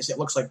line noise. It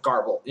looks like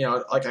garble,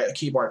 like a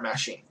keyboard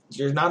mashing.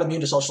 You're not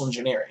immune to social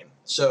engineering.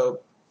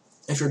 So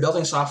if you're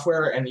building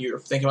software and you're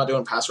thinking about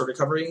doing password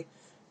recovery,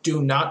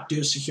 do not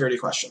do security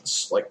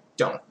questions.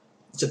 Don't.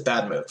 It's a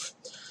bad move.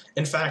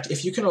 In fact,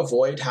 if you can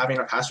avoid having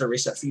a password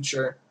reset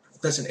feature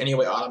that's in any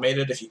way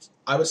automated,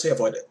 I would say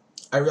avoid it.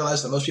 I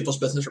realize that most people's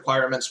business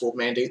requirements will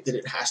mandate that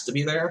it has to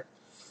be there,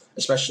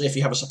 especially if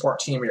you have a support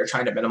team or you're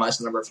trying to minimize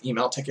the number of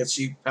email tickets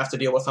you have to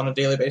deal with on a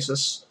daily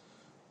basis.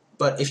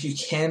 But if you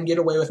can get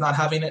away with not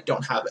having it,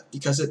 don't have it,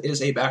 because it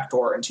is a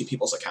backdoor into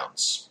people's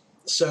accounts.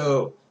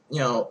 So,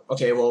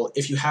 okay, well,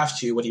 if you have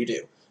to, what do you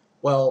do?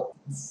 Well,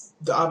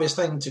 the obvious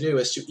thing to do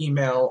is to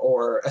email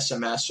or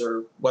SMS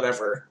or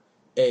whatever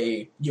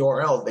a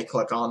URL they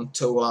click on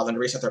to allow them to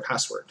reset their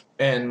password.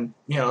 And,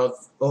 a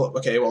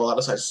lot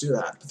of sites do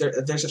that.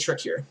 But there's a trick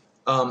here.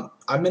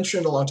 I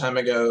mentioned a long time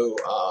ago,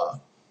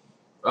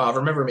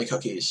 Remember Me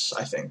cookies,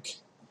 I think.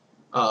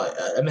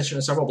 I mentioned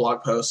in several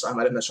blog posts, I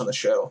might have mentioned on the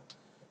show,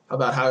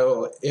 about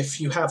how if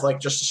you have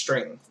just a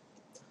string,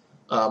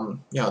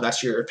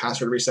 that's your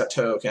password reset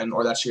token,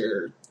 or that's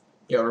your,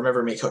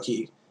 Remember Me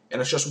cookie, and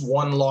it's just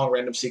one long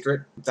random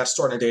secret that's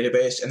stored in a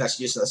database and that's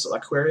used in the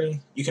select query,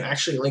 you can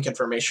actually link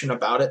information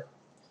about it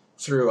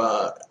through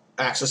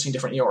accessing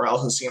different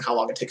URLs and seeing how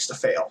long it takes to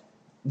fail.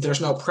 There's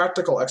no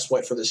practical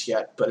exploit for this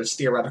yet, but it's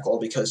theoretical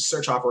because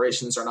search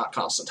operations are not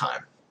constant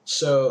time.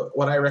 So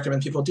what I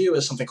recommend people do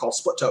is something called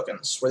split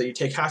tokens, where you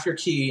take half your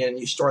key and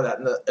you store that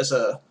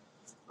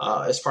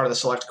as part of the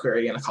select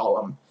query in a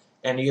column,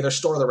 and you either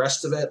store the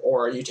rest of it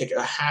or you take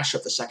a hash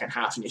of the second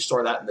half and you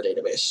store that in the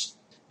database.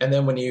 And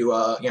then when you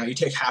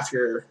take half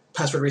your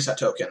password reset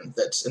token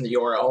that's in the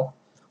URL,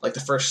 like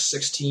the first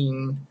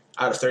 16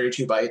 out of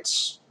 32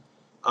 bytes,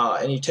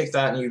 and you take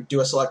that and you do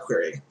a select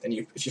query. And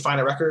if you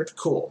find a record,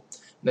 cool.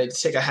 And then you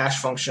take a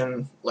hash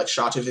function like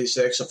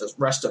SHA-256 of the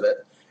rest of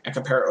it and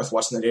compare it with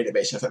what's in the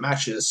database. And if it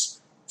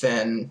matches,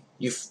 then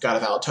you've got a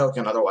valid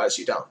token. Otherwise,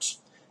 you don't.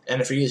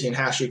 And if you're using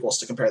hash equals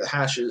to compare the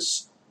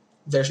hashes,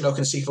 there's no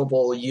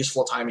conceivable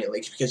useful timing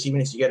leak, because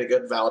even if you get a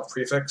good valid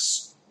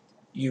prefix,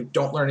 you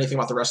don't learn anything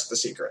about the rest of the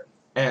secret.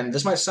 And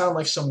this might sound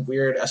like some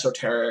weird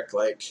esoteric,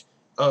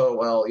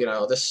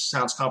 this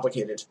sounds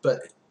complicated,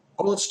 but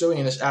all it's doing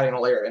is adding a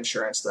layer of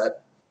insurance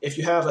that if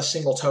you have a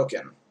single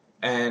token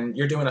and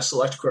you're doing a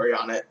select query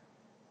on it,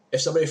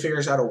 if somebody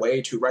figures out a way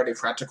to write a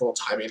practical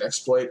timing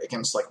exploit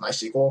against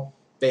MySQL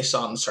based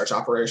on search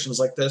operations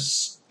like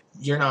this,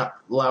 you're not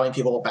allowing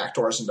people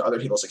backdoors into other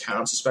people's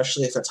accounts,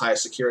 especially if it's high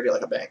security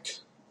like a bank.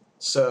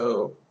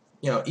 So,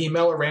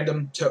 email a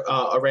random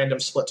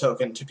split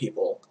token to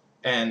people,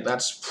 and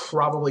that's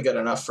probably good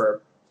enough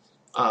for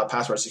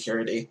password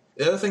security.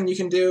 The other thing you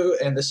can do,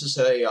 and this is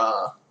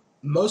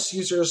most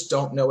users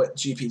don't know what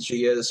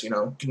GPG is,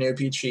 GNU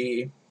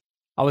PG.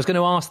 I was going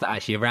to ask that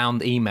actually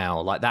around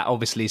email. That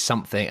obviously is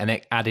something,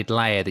 an added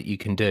layer that you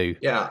can do.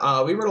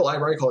 Yeah, we wrote a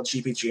library called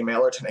GPG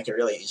Mailer to make it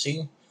really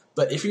easy.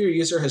 But if your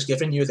user has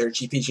given you their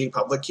GPG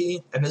public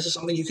key, and this is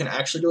something you can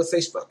actually do with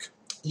Facebook,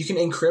 you can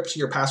encrypt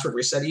your password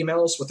reset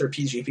emails with their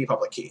PGP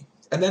public key.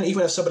 And then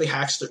even if somebody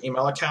hacks their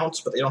email accounts,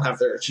 but they don't have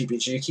their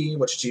GPG key,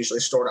 which is usually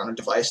stored on a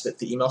device that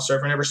the email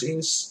server never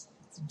sees,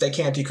 they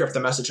can't decrypt the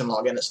message and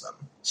log in as them.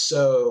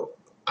 So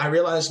I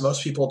realize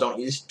most people don't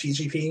use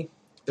PGP.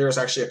 There's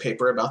actually a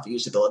paper about the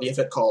usability of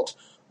it called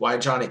Why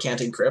Johnny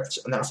Can't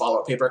Encrypt, and then a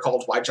follow-up paper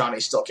called Why Johnny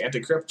Still Can't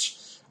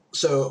Encrypt.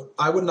 So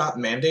I would not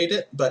mandate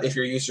it, but if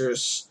your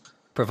users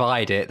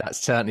provide it, that's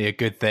certainly a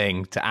good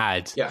thing to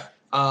add. Yeah.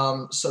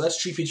 So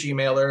that's GPG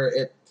Mailer.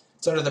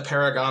 It's under the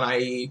Paragon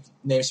IE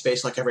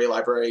namespace, like every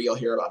library you'll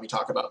hear about me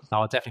talk about.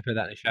 I'll definitely put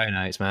that in the show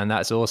notes, man.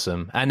 That's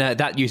awesome. And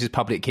that uses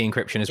public key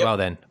encryption as well,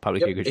 then?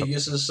 Public key encryption. It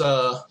uses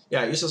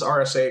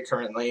RSA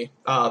currently.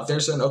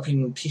 There's an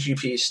Open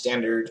PGP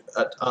standard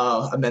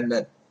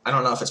amendment. I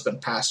don't know if it's been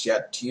passed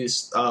yet to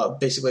use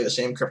basically the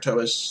same crypto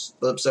as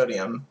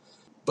Libsodium,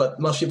 but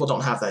most people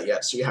don't have that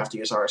yet, so you have to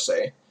use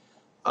RSA.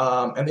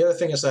 And the other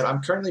thing is that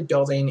I'm currently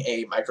building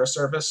a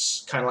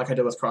microservice, kind of like I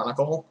did with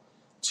Chronicle,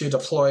 to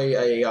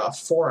deploy a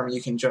form you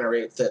can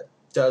generate that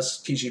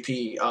does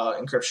PGP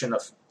encryption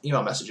of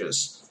email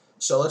messages.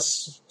 So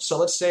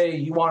let's say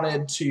you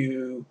wanted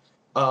to,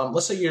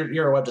 let's say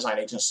you're a web design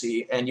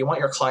agency and you want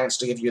your clients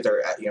to give you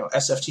their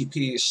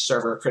SFTP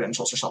server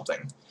credentials or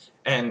something.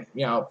 And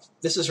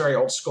this is a very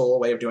old school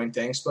way of doing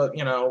things, but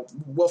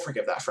we'll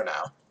forgive that for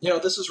now.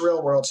 This is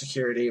real world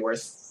security where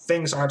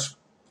things aren't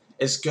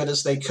as good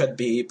as they could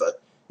be,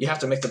 but you have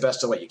to make the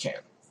best of what you can.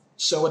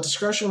 So what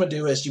Discretion would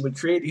do is you would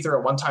create either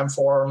a one-time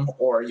form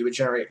or you would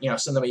generate,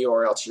 send them a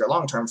URL to your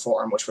long-term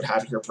form, which would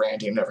have your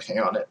branding and everything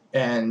on it.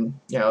 And,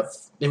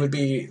 it would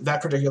be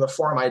that particular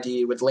form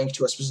ID would link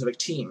to a specific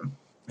team.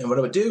 And what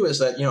it would do is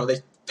that,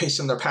 they paste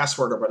in their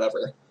password or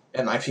whatever,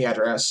 and IP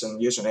address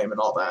and username and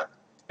all that.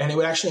 And it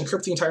would actually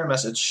encrypt the entire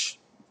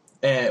message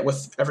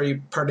with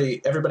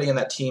everybody in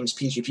that team's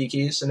PGP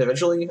keys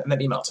individually and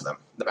then email to them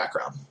in the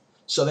background.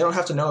 So they don't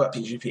have to know about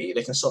PGP.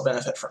 They can still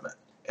benefit from it.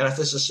 And if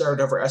this is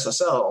served over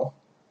SSL,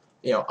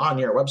 on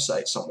your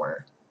website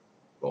somewhere,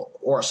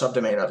 or a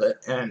subdomain of it,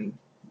 and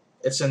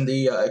it's in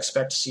the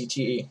expect CT,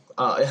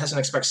 it has an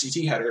expect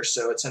CT header,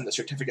 so it's in the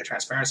certificate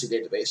transparency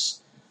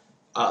database.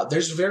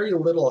 There's very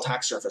little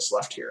attack surface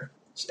left here,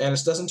 and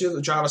it doesn't do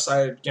the Java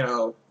side,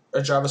 a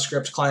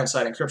JavaScript client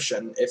side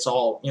encryption. It's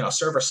all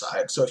server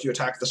side. So if you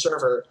attack the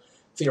server,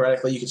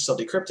 theoretically you could still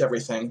decrypt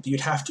everything, but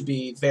you'd have to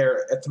be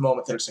there at the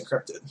moment that it's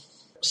encrypted.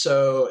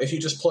 So if you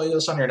just play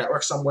this on your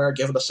network somewhere,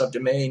 give it a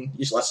subdomain,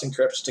 use Let's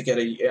Encrypt to get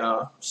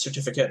a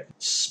certificate,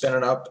 spin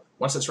it up.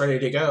 Once it's ready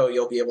to go,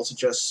 you'll be able to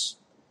just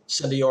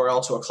send a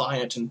URL to a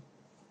client, and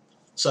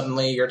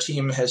suddenly your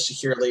team has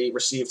securely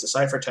received a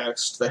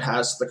ciphertext that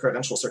has the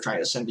credentials they're trying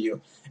to send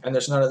you. And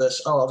there's none of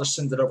this, I'll just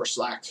send it over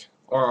Slack,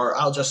 or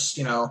I'll just,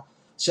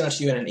 send it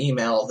to you in an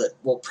email that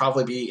will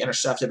probably be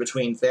intercepted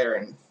between there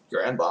and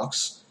your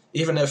inbox.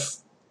 Even if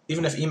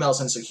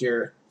email's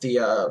insecure,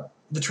 the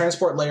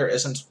transport layer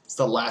isn't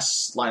the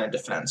last line of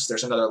defense.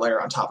 There's another layer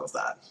on top of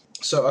that.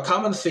 So a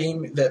common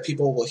theme that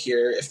people will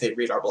hear if they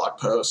read our blog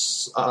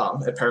posts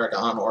at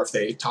Paragon, or if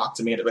they talk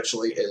to me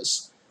individually,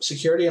 is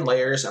security and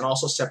layers and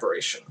also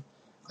separation.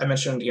 I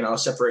mentioned,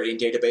 separating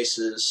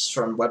databases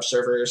from web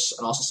servers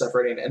and also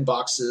separating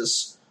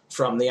inboxes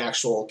from the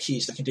actual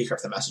keys that can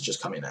decrypt the messages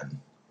coming in.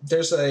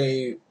 There's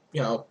a,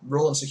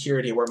 rule in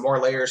security where more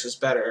layers is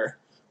better,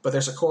 but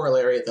there's a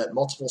corollary that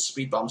multiple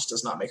speed bumps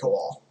does not make a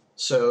wall.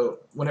 So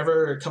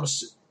whenever the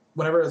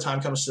time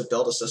comes to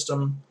build a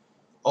system,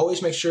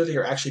 always make sure that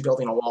you're actually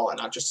building a wall and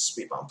not just a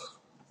speed bump.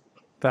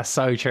 That's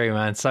so true,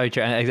 man. So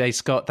true. And hey,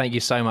 Scott, thank you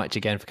so much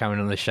again for coming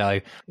on the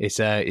show. It's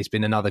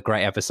been another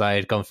great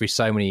episode, gone through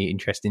so many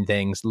interesting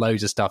things,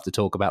 loads of stuff to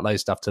talk about, loads of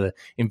stuff to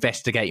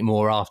investigate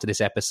more after this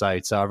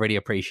episode. So I really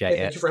appreciate it.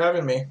 Thank you for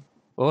having me.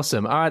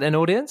 Awesome. All right, then,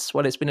 audience.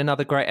 Well, it's been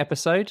another great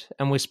episode,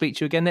 and we'll speak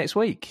to you again next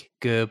week.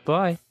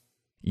 Goodbye.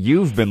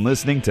 You've been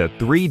listening to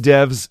 3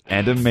 Devs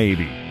and a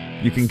Maybe.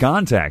 You can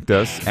contact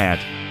us at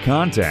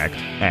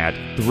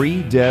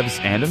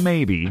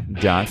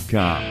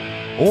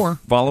contact@3devsandamaybe.com or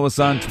follow us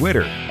on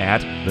Twitter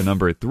at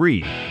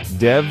 3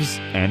 Devs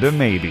and a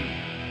Maybe.